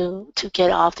to get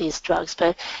off these drugs.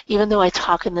 But even though I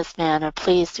talk in this manner,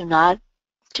 please do not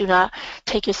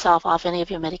take yourself off any of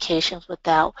your medications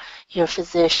without your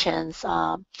physician's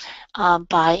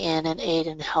buy-in and aid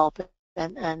and help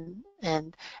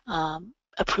and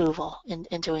approval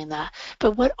in doing that.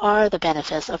 But what are the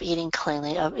benefits of eating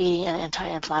cleanly, of eating an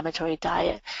anti-inflammatory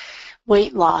diet?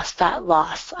 Weight loss, fat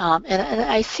loss, and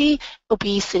I see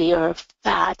obesity or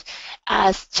fat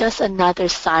as just another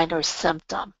sign or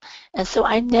symptom. And so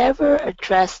I never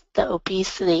address the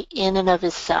obesity in and of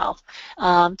itself,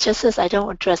 just as I don't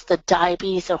address the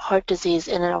diabetes or heart disease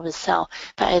in and of itself,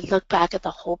 but I look back at the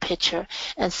whole picture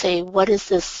and say, what is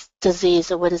this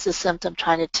disease or what is this symptom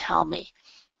trying to tell me?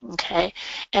 Okay,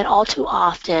 and all too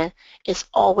often it's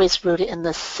always rooted in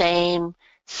the same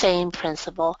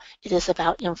principle. It is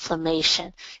about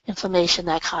inflammation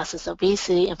that causes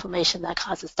obesity, inflammation that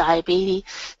causes diabetes,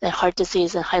 and heart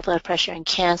disease, and high blood pressure, and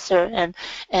cancer, and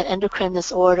endocrine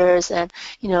disorders, and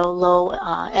low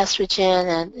estrogen,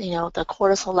 and the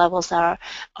cortisol levels that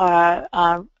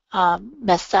are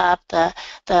messed up,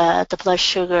 the blood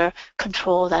sugar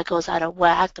control that goes out of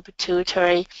whack, the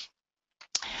pituitary.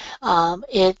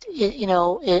 It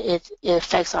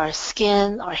affects our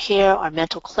skin, our hair, our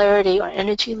mental clarity, our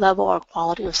energy level, our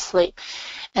quality of sleep.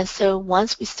 And so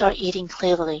once we start eating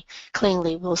cleanly,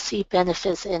 we'll see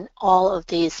benefits in all of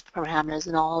these parameters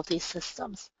and all of these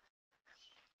systems.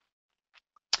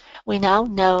 We now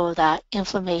know that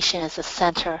inflammation is the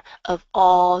center of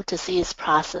all disease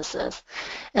processes.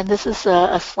 And this is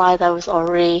a slide that was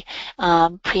already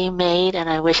pre-made, and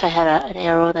I wish I had an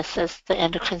arrow that says the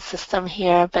endocrine system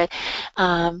here, but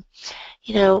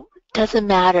doesn't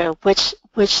matter which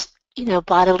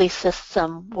bodily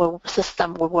system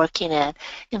we're working in.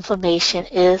 Inflammation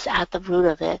is at the root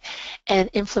of it, and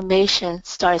inflammation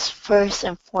starts first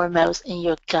and foremost in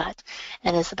your gut,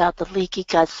 and it's about the leaky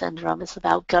gut syndrome. It's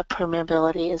about gut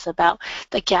permeability. It's about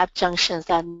the gap junctions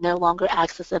that no longer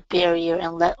act as a barrier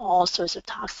and let all sorts of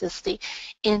toxicity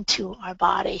into our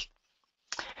body.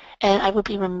 And I would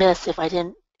be remiss if I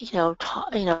didn't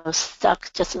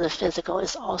stuck just to the physical.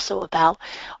 Is also about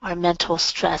our mental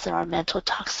stress and our mental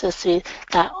toxicity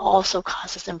that also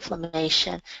causes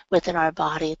inflammation within our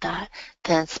body that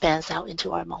then spans out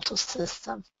into our mental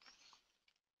system.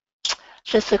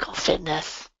 Physical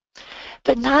fitness,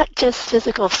 but not just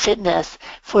physical fitness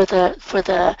for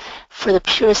the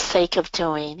pure sake of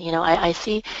doing. I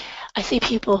see I see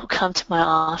people who come to my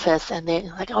office and they're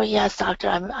like, "Oh yes, doctor,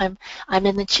 I'm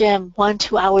in the gym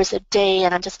 1-2 hours a day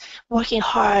and I'm just working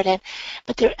hard," and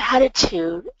but their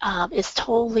attitude is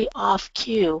totally off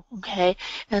cue, okay?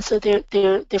 And so they're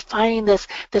finding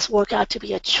this workout to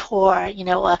be a chore,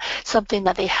 something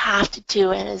that they have to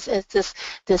do, and it's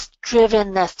this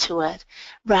drivenness to it,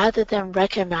 rather than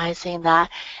recognizing that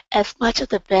as much of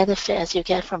the benefit as you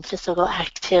get from physical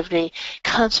activity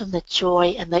comes from the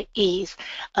joy and the ease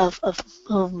of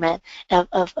movement,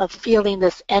 of feeling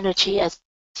this energy as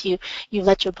you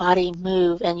let your body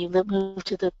move and you move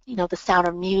to the sound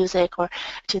of music or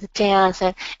to the dance,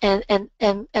 and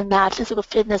that physical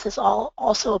fitness is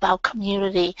also about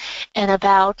community and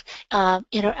about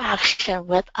interaction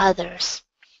with others.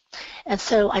 And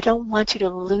so I don't want you to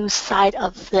lose sight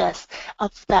of this,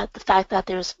 of that, the fact that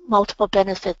there's multiple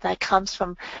benefits that comes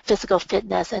from physical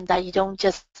fitness, and that you don't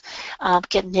just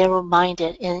get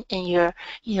narrow-minded in your,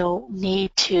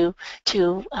 need to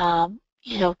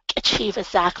achieve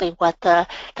exactly what the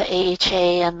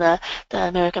AHA and the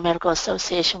American Medical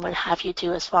Association would have you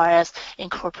do as far as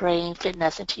incorporating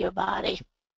fitness into your body.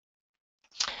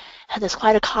 And there's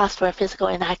quite a cost for physical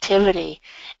inactivity.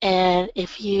 And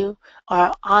if you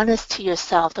are honest to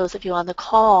yourself, those of you on the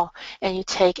call, and you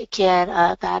take, again,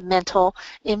 that mental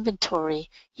inventory,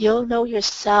 you'll know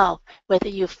yourself whether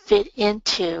you fit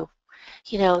into,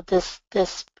 this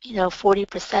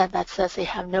 40% that says they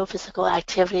have no physical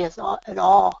activity at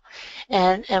all,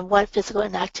 and what physical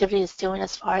inactivity is doing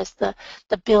as far as the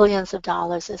billions of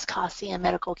dollars it's costing in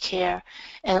medical care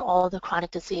and all the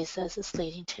chronic diseases it's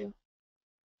leading to.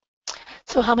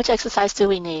 So how much exercise do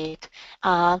we need?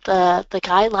 The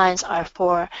guidelines are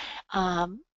for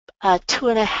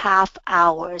 2.5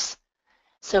 hours,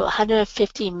 so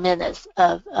 150 minutes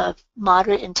of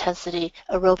moderate intensity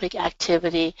aerobic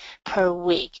activity per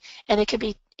week. And it can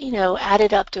be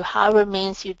added up to however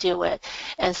means you do it.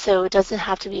 And so it doesn't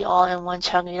have to be all in one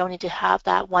chunk. You don't need to have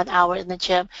that 1 hour in the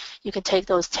gym. You can take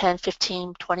those 10,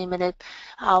 15, 20-minute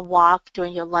walk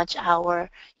during your lunch hour,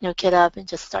 get up and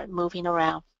just start moving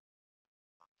around.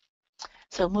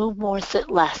 So move more, sit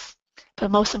less.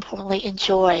 But most importantly,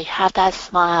 enjoy, have that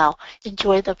smile,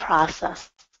 enjoy the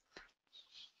process.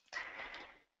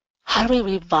 How do we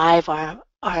revive our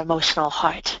emotional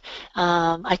heart?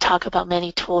 I talk about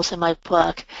many tools in my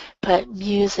book, but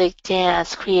music,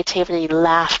 dance, creativity,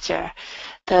 laughter,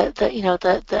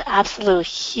 the absolute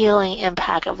healing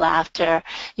impact of laughter.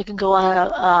 You can go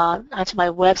onto my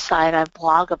website. I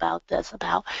blog about this,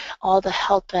 about all the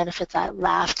health benefits that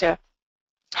laughter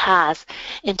has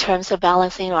in terms of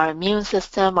balancing our immune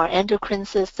system, our endocrine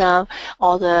system,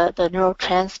 all the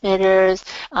neurotransmitters,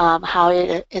 how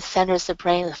it centers the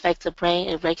brain, affects the brain,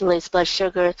 it regulates blood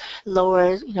sugar,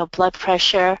 lowers blood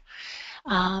pressure.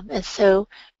 And so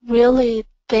really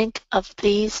think of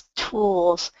these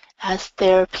tools as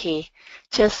therapy,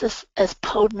 just as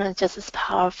potent and just as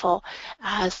powerful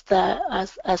as the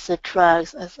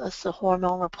drugs, as the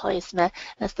hormone replacement,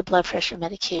 as the blood pressure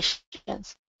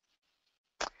medications.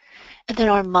 And then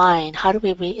our mind, how do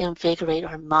we reinvigorate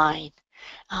our mind?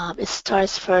 It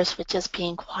starts first with just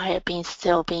being quiet, being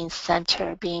still, being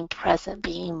centered, being present,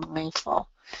 being mindful.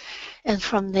 And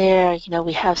from there,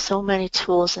 we have so many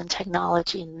tools and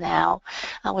technology now.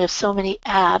 We have so many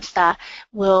apps that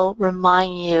will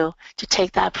remind you to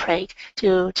take that break,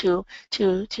 to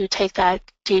take that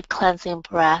deep cleansing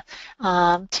breath,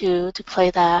 to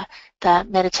play that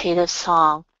meditative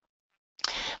song.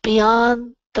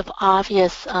 Beyond the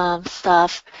obvious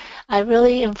stuff, I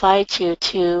really invite you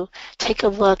to take a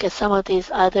look at some of these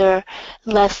other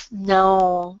less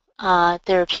known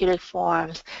therapeutic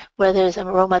forms, whether it's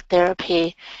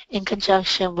aromatherapy in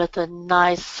conjunction with a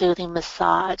nice soothing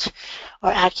massage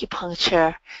or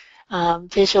acupuncture.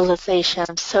 Visualization,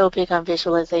 I'm so big on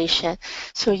visualization.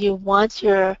 So you want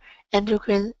your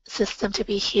endocrine system to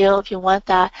be healed, you want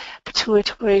that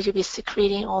pituitary to be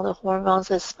secreting all the hormones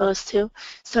it's supposed to,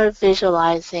 start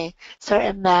visualizing, start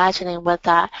imagining what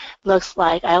that looks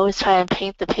like. I always try and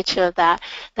paint the picture of that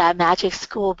magic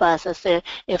school bus as it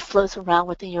floats around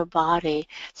within your body.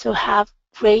 So have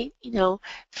great,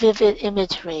 vivid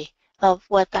imagery of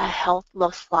what that health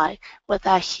looks like, what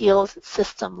that healed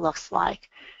system looks like.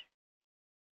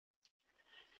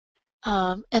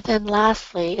 And then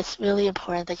lastly, it's really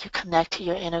important that you connect to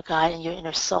your inner guide and your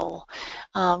inner soul.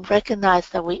 Recognize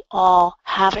that we all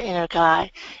have an inner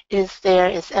guide. It's there,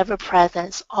 it's ever present,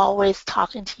 it's always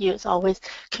talking to you, it's always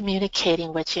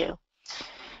communicating with you.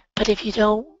 But if you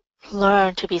don't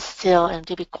learn to be still and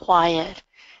to be quiet,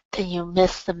 then you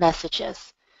miss the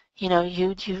messages.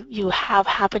 You have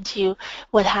happened to you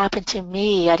what happened to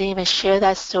me. I didn't even share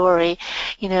that story.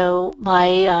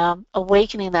 My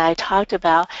awakening that I talked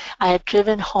about, I had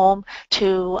driven home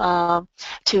to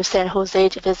San Jose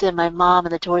to visit my mom,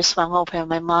 and the door swung open, and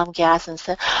my mom gasped and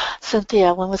said,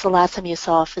 "Cynthia, when was the last time you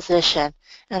saw a physician?"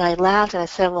 And I laughed and I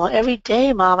said, "Well, every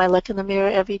day, Mom. I look in the mirror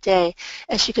every day."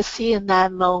 And she could see in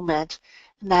that moment,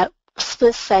 in that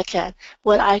split second,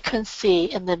 what I couldn't see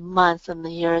in the months and the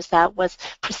years that was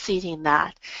preceding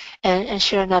that. And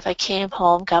sure enough, I came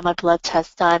home, got my blood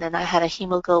test done, and I had a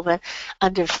hemoglobin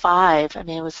under 5. I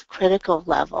mean, it was critical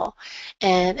level.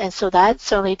 And so that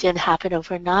certainly didn't happen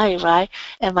overnight, right?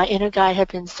 And my inner guide had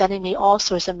been sending me all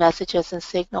sorts of messages and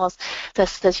signals that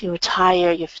says you're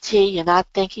tired, you're fatigued, you're not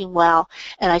thinking well.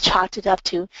 And I chalked it up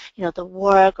to, the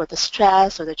work or the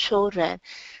stress or the children.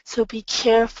 So be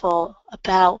careful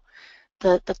about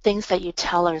the things that you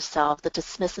tell ourselves, the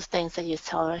dismissive things that you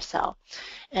tell ourselves,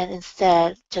 and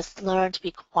instead just learn to be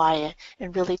quiet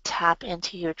and really tap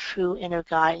into your true inner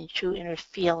guide and true inner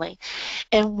feeling.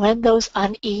 And when those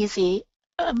uneasy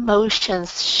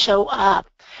emotions show up,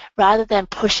 rather than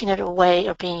pushing it away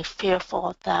or being fearful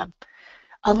of them,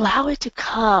 allow it to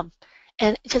come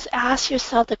and just ask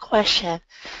yourself the question,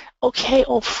 okay,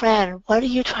 old friend, what are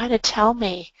you trying to tell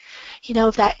me?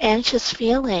 That anxious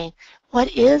feeling,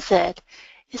 what is it?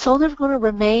 It's only going to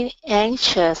remain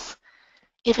anxious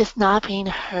if it's not being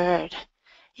heard.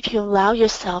 If you allow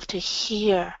yourself to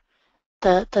hear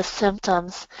the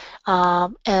symptoms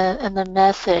and the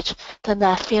message, then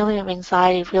that feeling of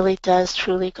anxiety really does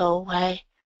truly go away.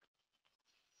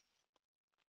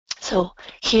 So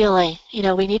healing,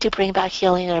 we need to bring back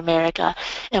healing in America,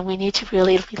 and we need to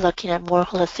really be looking at more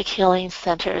holistic healing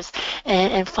centers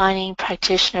and finding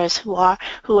practitioners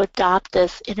who adopt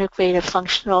this integrative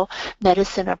functional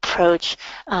medicine approach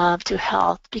to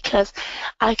health. Because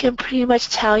I can pretty much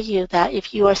tell you that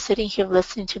if you are sitting here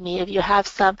listening to me, if you have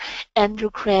some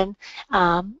endocrine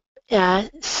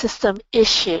system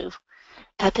issue,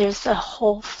 that there's a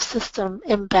whole system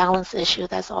imbalance issue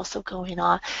that's also going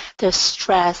on. There's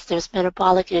stress, there's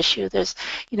metabolic issue, there's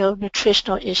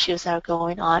nutritional issues that are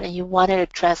going on, and you want to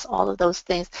address all of those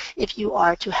things if you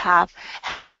are to have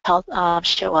health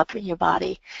show up in your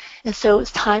body. And so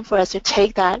it's time for us to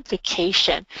take that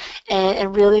vacation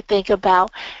and really think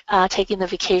about taking the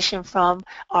vacation from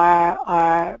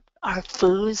our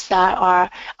foods that are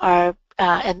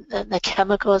and the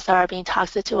chemicals that are being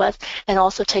toxic to us, and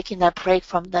also taking that break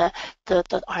from our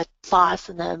thoughts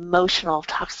and the emotional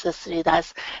toxicity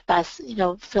that's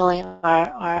filling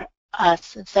our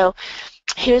us. And so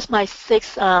here's my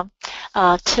 6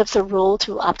 tips or rule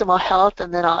to optimal health,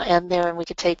 and then I'll end there and we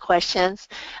could take questions.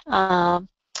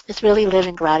 It's really live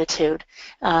in gratitude.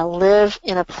 Live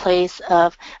in a place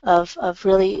of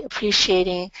really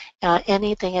appreciating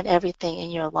anything and everything in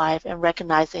your life, and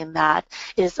recognizing that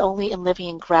it is only in living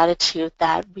in gratitude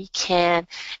that we can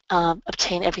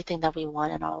obtain everything that we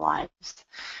want in our lives.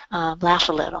 Laugh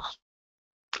a little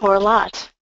or a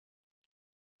lot.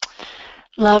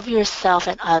 Love yourself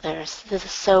and others. This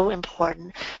is so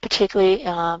important, particularly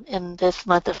in this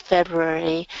month of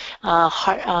February,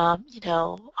 Heart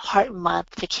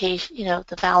Month, vacation,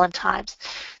 the Valentine's,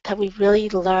 that we really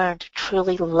learn to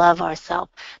truly love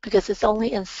ourselves, because it's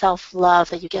only in self-love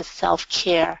that you get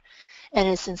self-care, and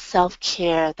it's in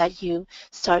self-care that you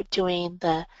start doing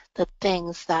the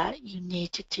things that you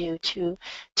need to do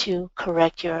to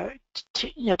correct to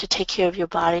take care of your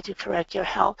body, to correct your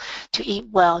health, to eat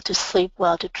well, to sleep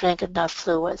well, to drink enough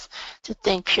fluids, to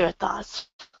think pure thoughts.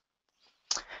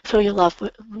 Fill your life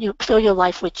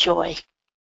with joy,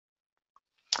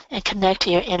 and connect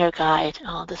to your inner guide.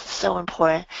 Oh, this is so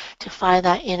important, to find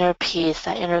that inner peace,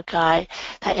 that inner guide,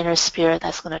 that inner spirit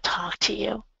that's going to talk to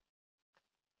you.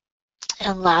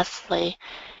 And lastly,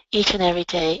 each and every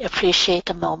day, appreciate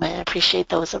the moment, appreciate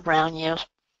those around you. I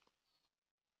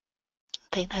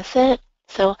think that's it.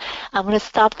 So I'm going to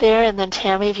stop there, and then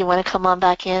Tammy, if you want to come on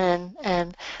back in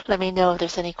and let me know if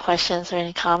there's any questions or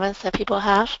any comments that people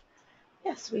have.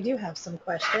 Yes, we do have some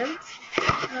questions.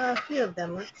 A few of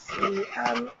them. Let's see.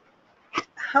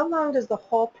 How long does the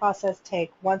whole process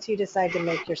take once you decide to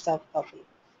make yourself healthy?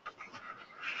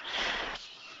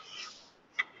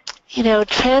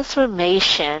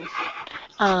 Transformation,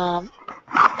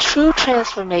 true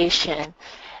transformation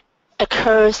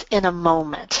occurs in a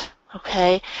moment,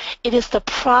 okay? It is the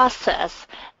process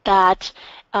that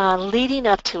leading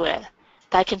up to it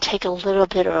that can take a little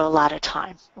bit or a lot of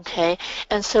time, okay?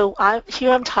 And so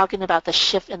here I'm talking about the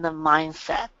shift in the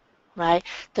mindset, right?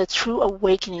 The true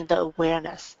awakening, the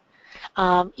awareness.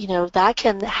 That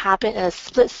can happen in a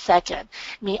split second.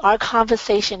 I mean, our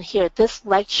conversation here, this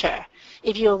lecture,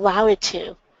 if you allow it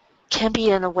to, can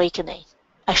be an awakening,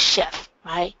 a shift,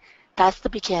 right? That's the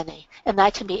beginning, and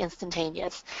that can be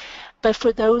instantaneous. But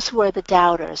for those who are the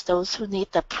doubters, those who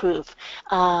need the proof,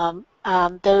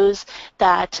 those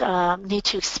that need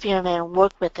to experiment and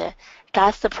work with it,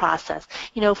 that's the process.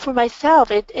 For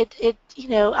myself, it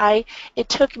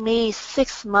took me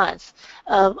 6 months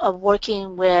of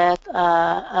working with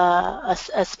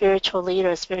a spiritual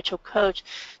leader, a spiritual coach,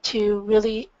 to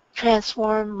really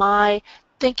transform my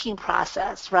thinking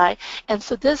process, right? And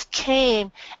so this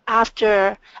came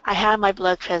after I had my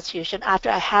blood transfusion,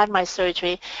 after I had my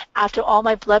surgery, after all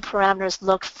my blood parameters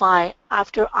looked fine,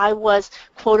 after I was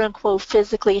quote unquote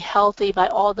physically healthy by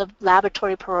all the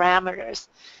laboratory parameters,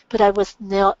 but I was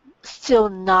still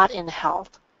not in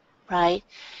health, right?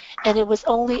 And it was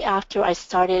only after I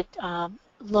started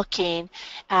looking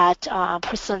at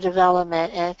personal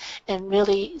development and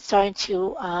really starting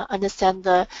to understand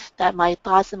that my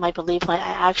thoughts and my beliefs, my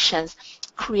actions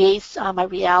creates my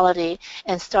reality,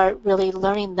 and start really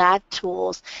learning that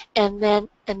tools, and then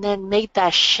make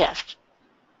that shift,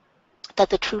 that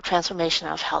the true transformation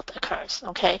of health occurs.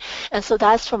 Okay, and so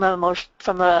that's from a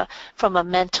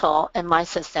mental and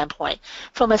mindset standpoint.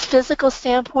 From a physical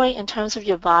standpoint, in terms of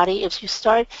your body, if you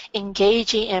start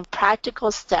engaging in practical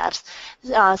steps,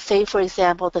 say for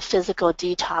example the physical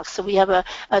detox. So we have a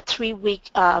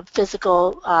 3-week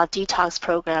physical detox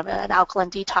program, an alkaline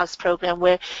detox program,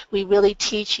 where we really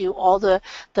teach you all the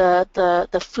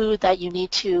food that you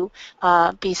need to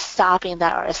be stopping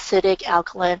that are acidic,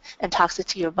 alkaline, and toxic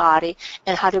to your body,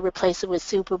 and how to replace it with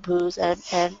superfoods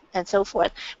and so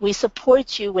forth. We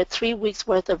support you with 3 weeks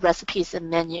worth of recipes and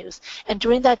menus. And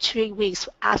during that 3 weeks,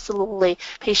 absolutely,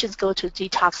 patients go to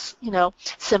detox,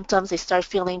 symptoms. They start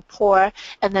feeling poor,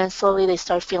 and then slowly they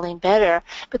start feeling better.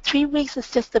 But 3 weeks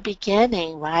is just the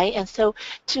beginning, right? And so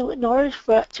in order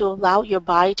to allow your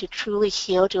body to truly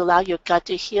heal, to allow your gut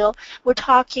to heal, we're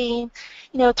talking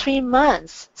 3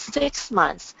 months, 6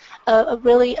 months of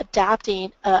really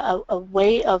adapting a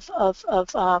way of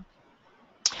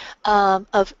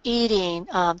eating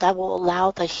that will allow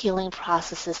the healing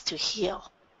processes to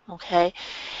heal. Okay,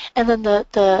 and then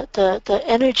the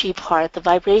energy part, the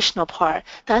vibrational part,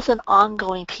 that's an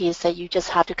ongoing piece that you just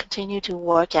have to continue to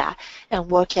work at and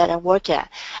work at and work at.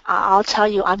 I'll tell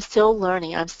you, I'm still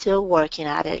learning. I'm still working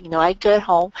at it. I get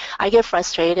home, I get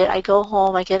frustrated. I go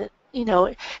home, I get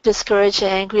discouraged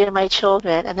and angry at my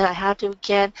children, and then I have to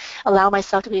again allow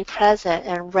myself to be present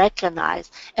and recognize.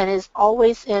 And it's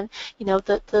always in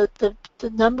the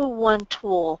number one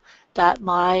tool that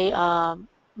my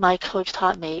coach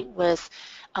taught me was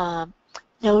um,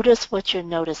 notice what you're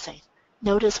noticing.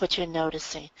 Notice what you're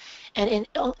noticing. And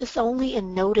it's only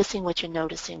in noticing what you're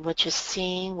noticing, what you're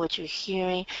seeing, what you're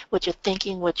hearing, what you're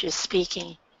thinking, what you're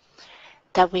speaking,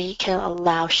 that we can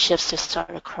allow shifts to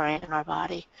start occurring in our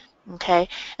body. Okay,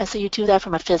 and so you do that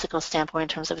from a physical standpoint in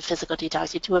terms of a physical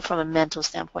detox. You do it from a mental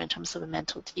standpoint in terms of a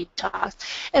mental detox.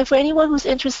 And for anyone who's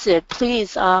interested,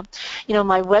 please, my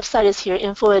website is here,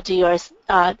 info@drs.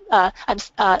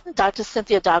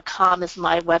 drcynthia.com is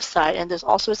my website, and there's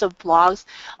all sorts of blogs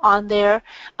on there.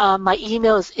 My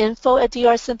email is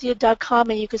info@drcynthia.com,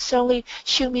 and you can certainly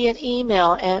shoot me an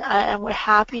email, and we're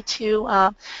happy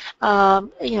to,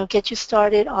 get you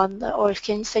started or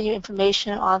can send you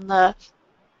information on the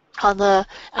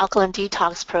alkaline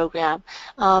detox program.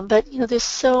 But there's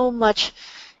so much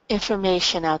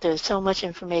information out there, so much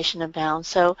information abound.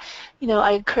 So,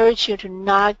 I encourage you to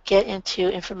not get into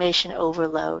information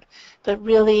overload, but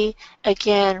really,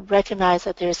 again, recognize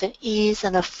that there's an ease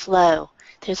and a flow.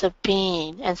 There's a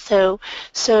being. And so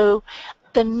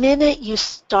the minute you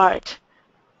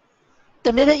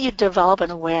develop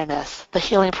an awareness, the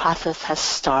healing process has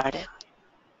started.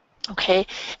 Okay?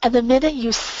 And the minute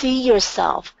you see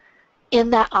yourself in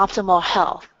that optimal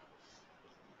health,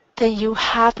 then you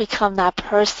have become that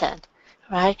person,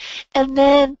 right? And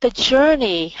then the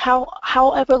journey,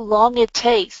 however long it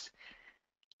takes,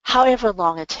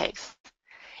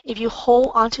 if you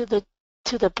hold on to the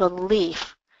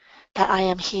belief that I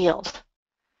am healed,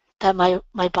 that my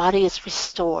body is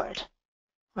restored,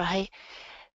 right?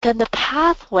 Then the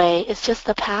pathway is just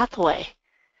the pathway.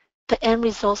 The end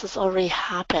result has already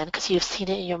happened because you've seen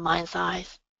it in your mind's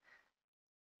eyes.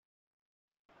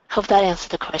 Hope that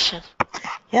answered the question.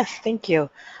 Yes, thank you.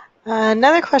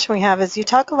 Another question we have is, you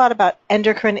talk a lot about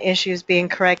endocrine issues being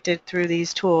corrected through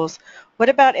these tools. What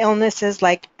about illnesses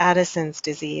like Addison's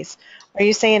disease? Are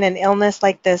you saying an illness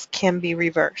like this can be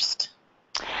reversed?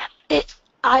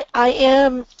 I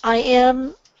am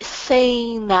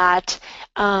saying that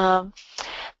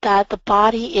that the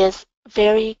body is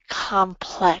very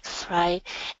complex, right?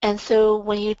 And so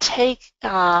when you take,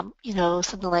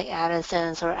 something like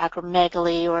Addison's or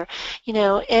acromegaly or,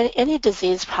 any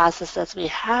disease process that we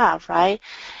have, right?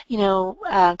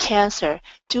 Cancer,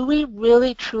 do we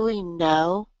really truly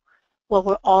know what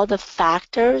were all the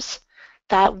factors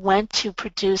that went to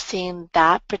producing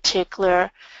that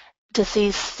particular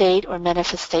disease state or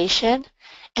manifestation?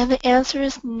 And the answer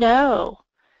is no.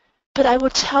 But I will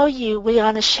tell you,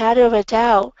 beyond a shadow of a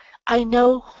doubt, I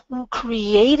know who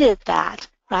created that,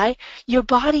 right? Your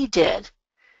body did.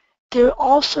 There are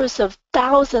all sorts of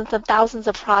thousands and thousands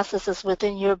of processes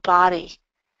within your body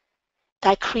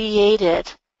that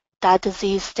created that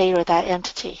disease state or that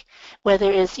entity,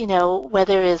 whether it's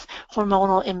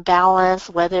hormonal imbalance,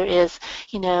 whether it's,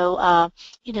 the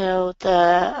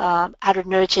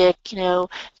adrenergic,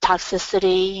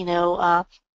 toxicity,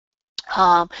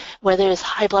 whether it's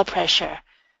high blood pressure.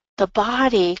 The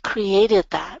body created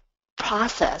that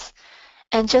process.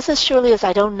 And just as surely as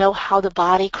I don't know how the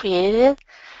body created it,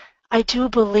 I do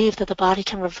believe that the body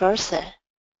can reverse it.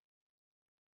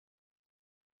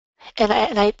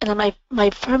 And my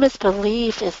firmest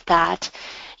belief is that,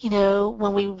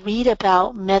 when we read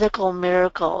about medical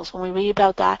miracles, when we read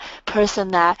about that person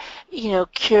that,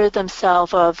 cured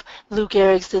themselves of Lou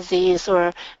Gehrig's disease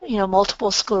or,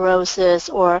 multiple sclerosis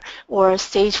or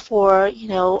stage 4,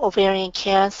 ovarian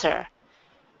cancer,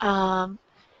 um,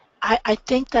 I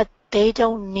think that they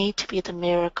don't need to be the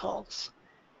miracles,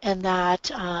 and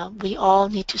that we all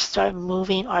need to start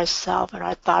moving ourselves and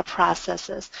our thought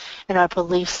processes and our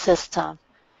belief system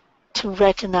to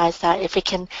recognize that if it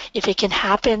can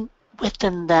happen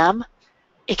within them,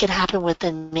 it can happen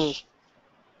within me,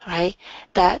 right?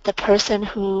 That the person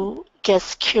who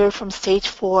gets cured from stage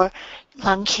 4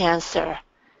 lung cancer,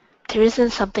 there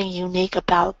isn't something unique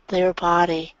about their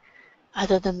body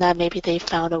other than that maybe they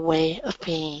found a way of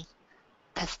being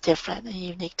that's different and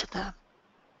unique to them.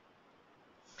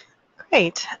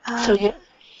 Great. So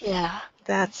yeah.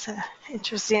 That's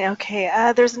interesting.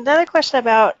 Okay, there's another question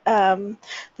about the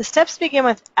steps begin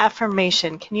with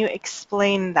affirmation. Can you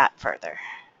explain that further?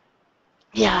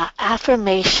 Yeah,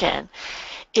 affirmation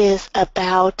is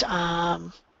about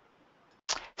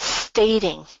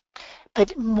stating,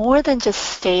 but more than just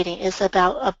stating, it's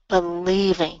about a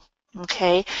believing.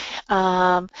 Okay,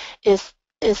 um, is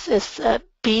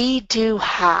be, do,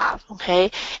 have.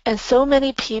 Okay, and so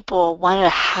many people want to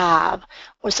have,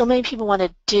 or so many people want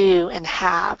to do and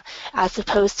have, as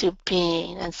opposed to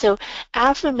being. And so,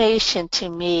 affirmation to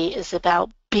me is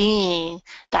about being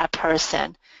that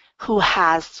person who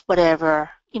has whatever,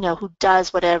 who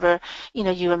does whatever,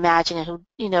 you imagine, and who,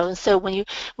 and so when you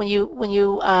when you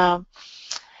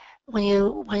when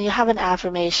you have an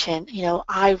affirmation,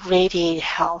 I radiate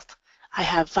health, I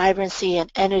have vibrancy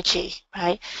and energy,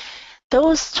 right?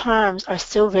 Those terms are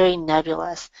still very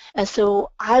nebulous. And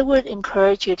so I would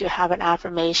encourage you to have an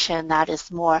affirmation that is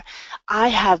more, I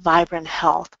have vibrant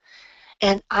health,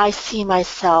 and I see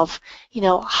myself,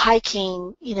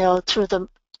 hiking, through the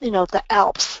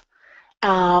Alps,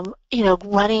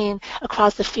 running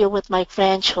across the field with my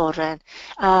grandchildren,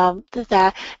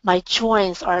 that my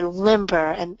joints are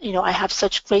limber, and, I have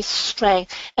such great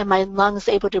strength, and my lungs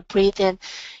able to breathe in,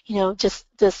 just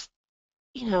this,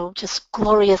 just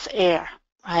glorious air,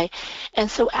 right? And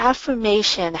so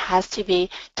affirmation has to be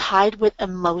tied with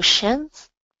emotions.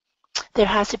 There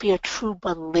has to be a true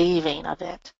believing of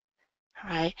it.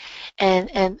 Right,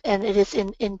 and it is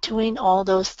in doing all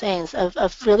those things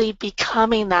of really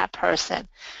becoming that person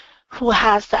who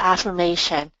has the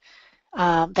affirmation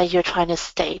that you're trying to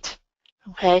state.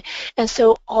 Okay, and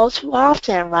so all too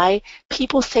often, right,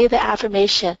 people say the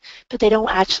affirmation, but they don't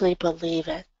actually believe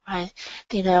it. Right,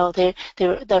 they're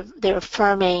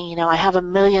affirming, I have $1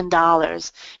 million.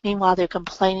 Meanwhile, they're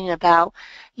complaining about,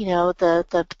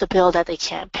 the bill that they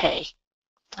can't pay.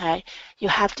 Right? You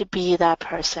have to be that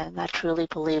person that truly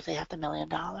believes they have the $1 million,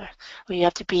 or you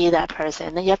have to be that person.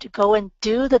 And then you have to go and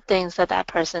do the things that that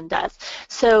person does.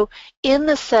 So in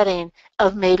the setting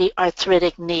of maybe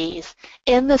arthritic knees,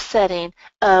 in the setting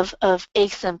of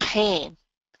aches and pain,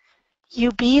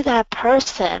 you be that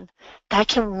person that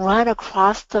can run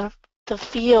across the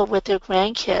field with your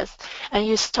grandkids, and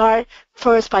you start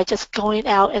first by just going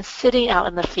out and sitting out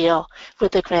in the field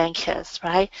with the grandkids,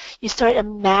 right? You start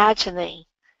imagining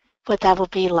what that would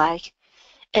be like.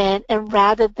 And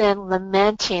rather than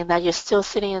lamenting that you're still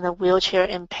sitting in a wheelchair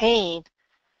in pain,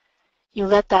 you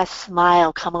let that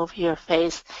smile come over your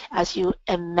face as you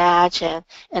imagine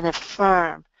and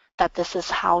affirm that this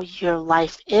is how your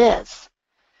life is.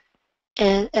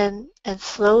 And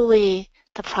slowly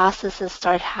the processes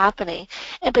start happening.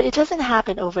 But it doesn't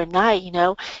happen overnight,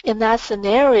 In that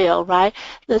scenario, right?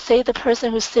 Let's say the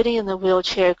person who's sitting in the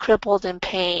wheelchair, crippled in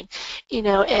pain,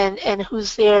 and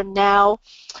who's there now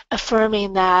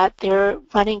affirming that they're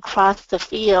running across the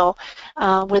field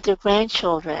with their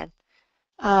grandchildren.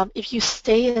 If you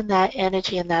stay in that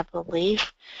energy and that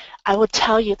belief, I will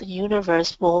tell you the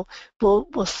universe will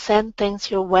send things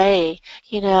your way.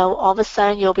 All of a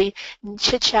sudden you'll be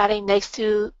chit-chatting next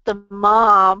to the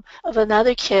mom of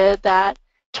another kid that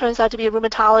turns out to be a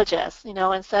rheumatologist,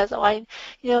 and says,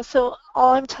 oh, so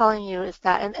all I'm telling you is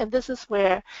that, and this is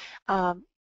where um,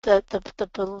 the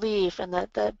belief and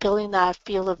the building that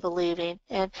field of believing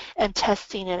and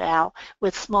testing it out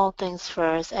with small things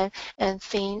first and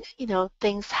seeing,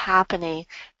 things happening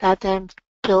that then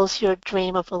builds your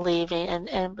dream of believing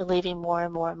and believing more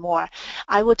and more and more.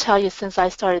 I will tell you, since I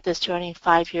started this journey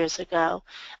 5 years ago,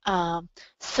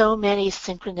 so many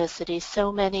synchronicities,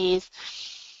 so many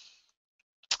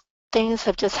things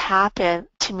have just happened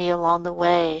to me along the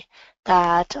way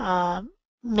that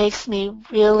makes me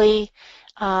really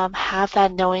have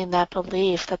that knowing, that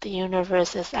belief that the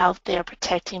universe is out there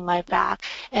protecting my back.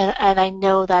 And I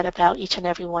know that about each and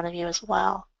every one of you as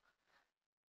well.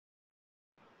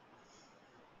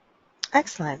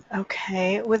 Excellent.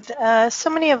 Okay. With so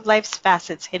many of life's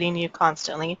facets hitting you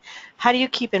constantly, how do you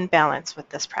keep in balance with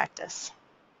this practice?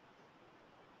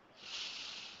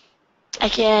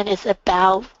 Again, it's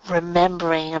about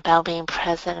remembering, about being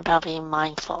present, about being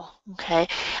mindful. Okay.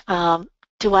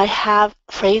 Do I have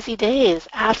crazy days?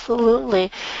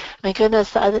 Absolutely. My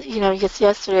goodness, just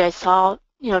yesterday I saw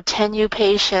 10 new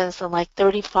patients and like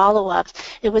 30 follow-ups.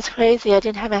 It was crazy. I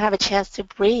didn't even have a chance to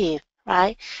breathe,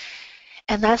 right?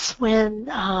 And that's when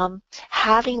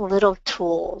having little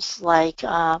tools like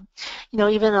even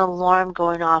an alarm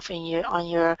going off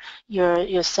on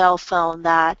your cell phone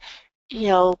that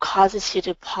causes you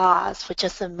to pause for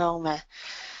just a moment,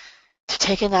 to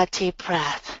take in that deep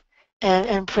breath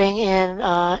and bring in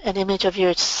an image of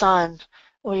your son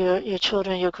or your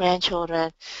children, your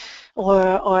grandchildren,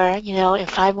 or in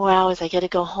 5 more hours I get to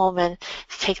go home and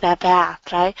take that bath,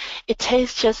 right? It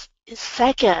takes just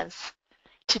seconds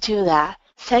to do that,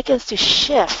 seconds to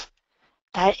shift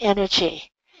that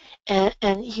energy, and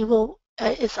you will.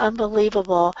 It's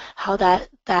unbelievable how that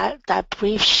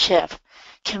brief shift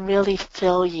can really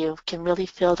fill you, can really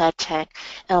fill that tank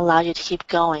and allow you to keep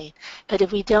going. But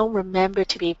if we don't remember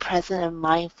to be present and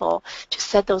mindful, to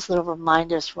set those little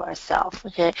reminders for ourselves,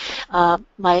 okay?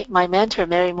 My mentor,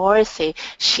 Mary Morrissey,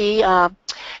 she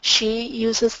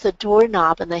uses the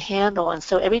doorknob and the handle, and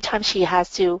so every time she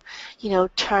has to,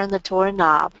 turn the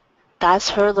doorknob, that's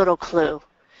her little clue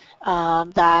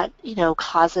that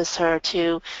causes her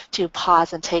to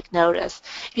pause and take notice.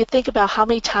 If you think about how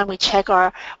many times we check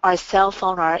our cell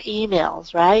phone, our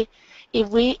emails, right?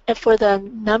 If for the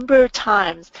number of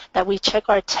times that we check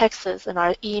our texts and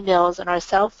our emails and our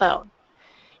cell phone,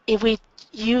 if we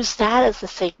use that as a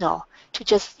signal to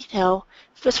just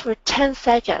for 10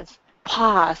 seconds,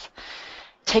 pause,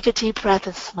 take a deep breath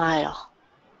and smile.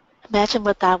 Imagine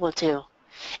what that will do.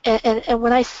 And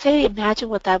when I say imagine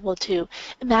what that will do,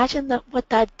 imagine what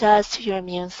that does to your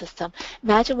immune system.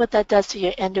 Imagine what that does to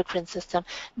your endocrine system.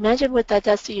 Imagine what that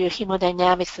does to your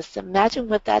hemodynamic system. Imagine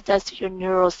what that does to your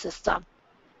neural system.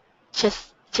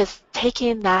 Just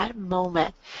taking that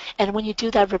moment. And when you do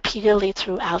that repeatedly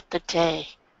throughout the day,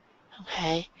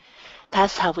 okay,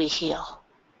 that's how we heal.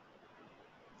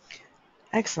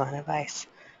 Excellent advice.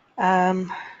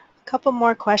 Couple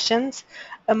more questions.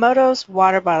 Emoto's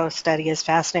water bottle study is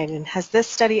fascinating. Has this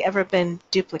study ever been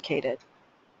duplicated?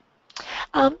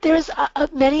 There's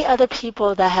many other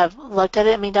people that have looked at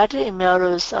it. I mean, Dr.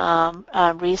 Emoto's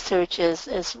research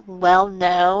is well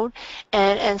known,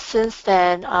 and since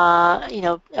then,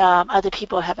 other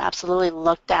people have absolutely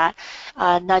looked at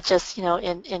not just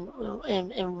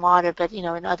in water, but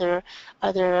in other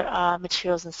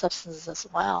materials and substances as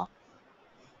well.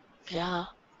 Yeah.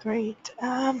 Great.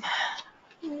 I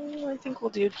think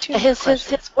we'll do two more His his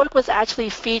questions. his work was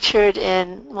actually featured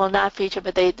in, well, not featured,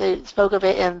 but they spoke of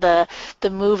it in the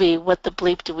movie What the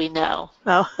Bleep Do We Know?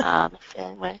 Oh.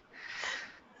 Anyway,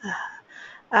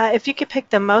 If you could pick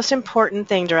the most important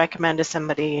thing to recommend to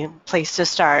somebody, place to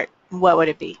start, what would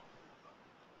it be?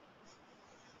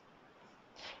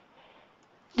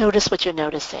 notice what you're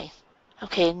noticing.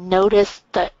 Okay, notice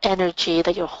the energy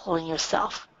that you're holding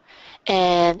yourself.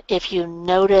 And if you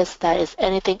notice that is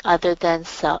anything other than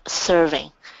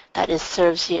serving, that is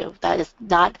serves you, that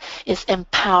is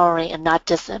empowering and not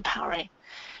disempowering.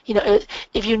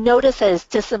 If you notice that it's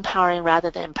disempowering rather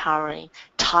than empowering,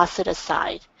 toss it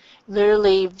aside.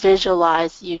 literally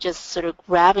visualize you just sort of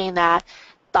grabbing that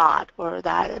thought or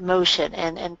that emotion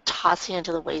and tossing it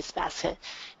into the wastebasket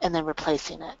and then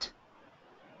replacing it.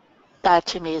 That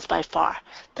to me is by far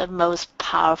the most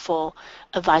powerful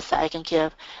advice that I can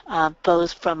give,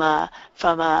 both from a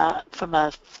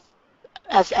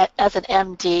as an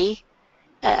MD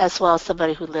as well as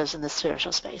somebody who lives in the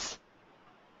spiritual space.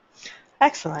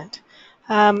 Excellent.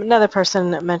 Another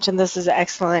person mentioned this is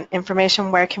excellent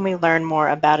information. Where can we learn more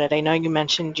about it? I know you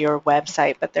mentioned your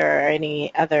website, but there are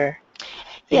any other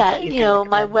things Yeah, that you can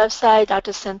my recommend? website,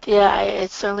 Dr. Cynthia, I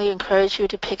certainly encourage you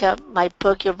to pick up my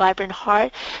book, Your Vibrant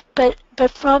Heart. But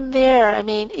from there, I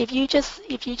mean, if you just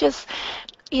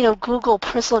Google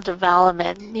personal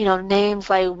development, names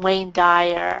like Wayne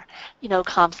Dyer,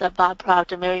 comes up, Bob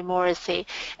Proctor, Mary Morrissey,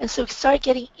 and so start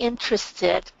getting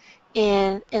interested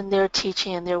in their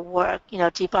teaching and their work,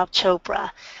 Deepak Chopra,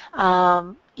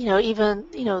 even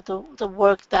the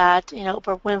work that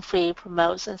Oprah Winfrey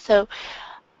promotes, and so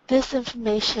this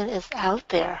information is out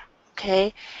there,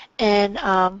 okay? And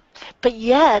but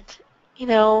yet, you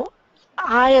know,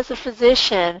 I as a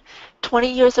physician,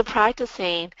 20 years of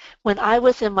practicing, when I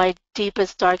was in my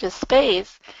deepest, darkest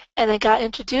space and I got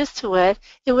introduced to it,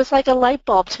 it was like a light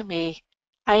bulb to me.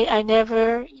 I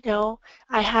never,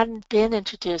 I hadn't been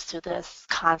introduced to this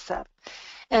concept.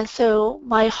 And so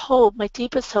my hope, my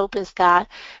deepest hope is that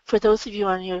for those of you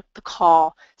on the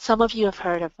call, some of you have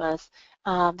heard of us,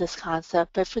 this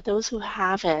concept, but for those who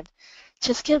haven't,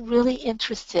 just get really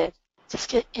interested. Just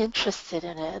get interested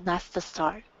in it, and that's the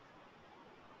start.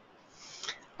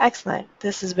 Excellent.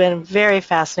 This has been very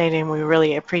fascinating. We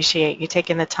really appreciate you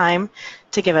taking the time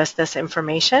to give us this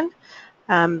information.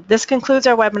 This concludes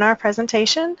our webinar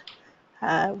presentation.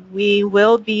 We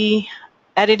will be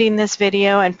editing this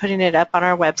video and putting it up on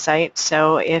our website,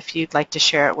 so if you'd like to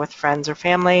share it with friends or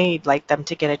family, you'd like them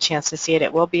to get a chance to see it,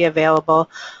 it will be available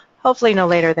hopefully no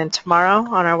later than tomorrow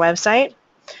on our website.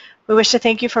 We wish to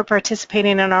thank you for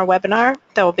participating in our webinar.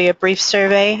 There will be a brief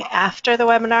survey after the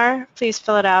webinar. Please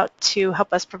fill it out to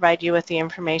help us provide you with the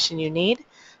information you need.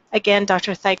 Again,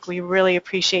 Dr. Thaik, we really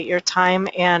appreciate your time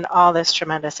and all this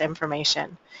tremendous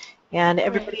information. And Great.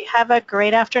 everybody have a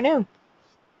great afternoon.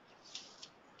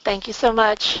 Thank you so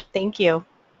much. Thank you.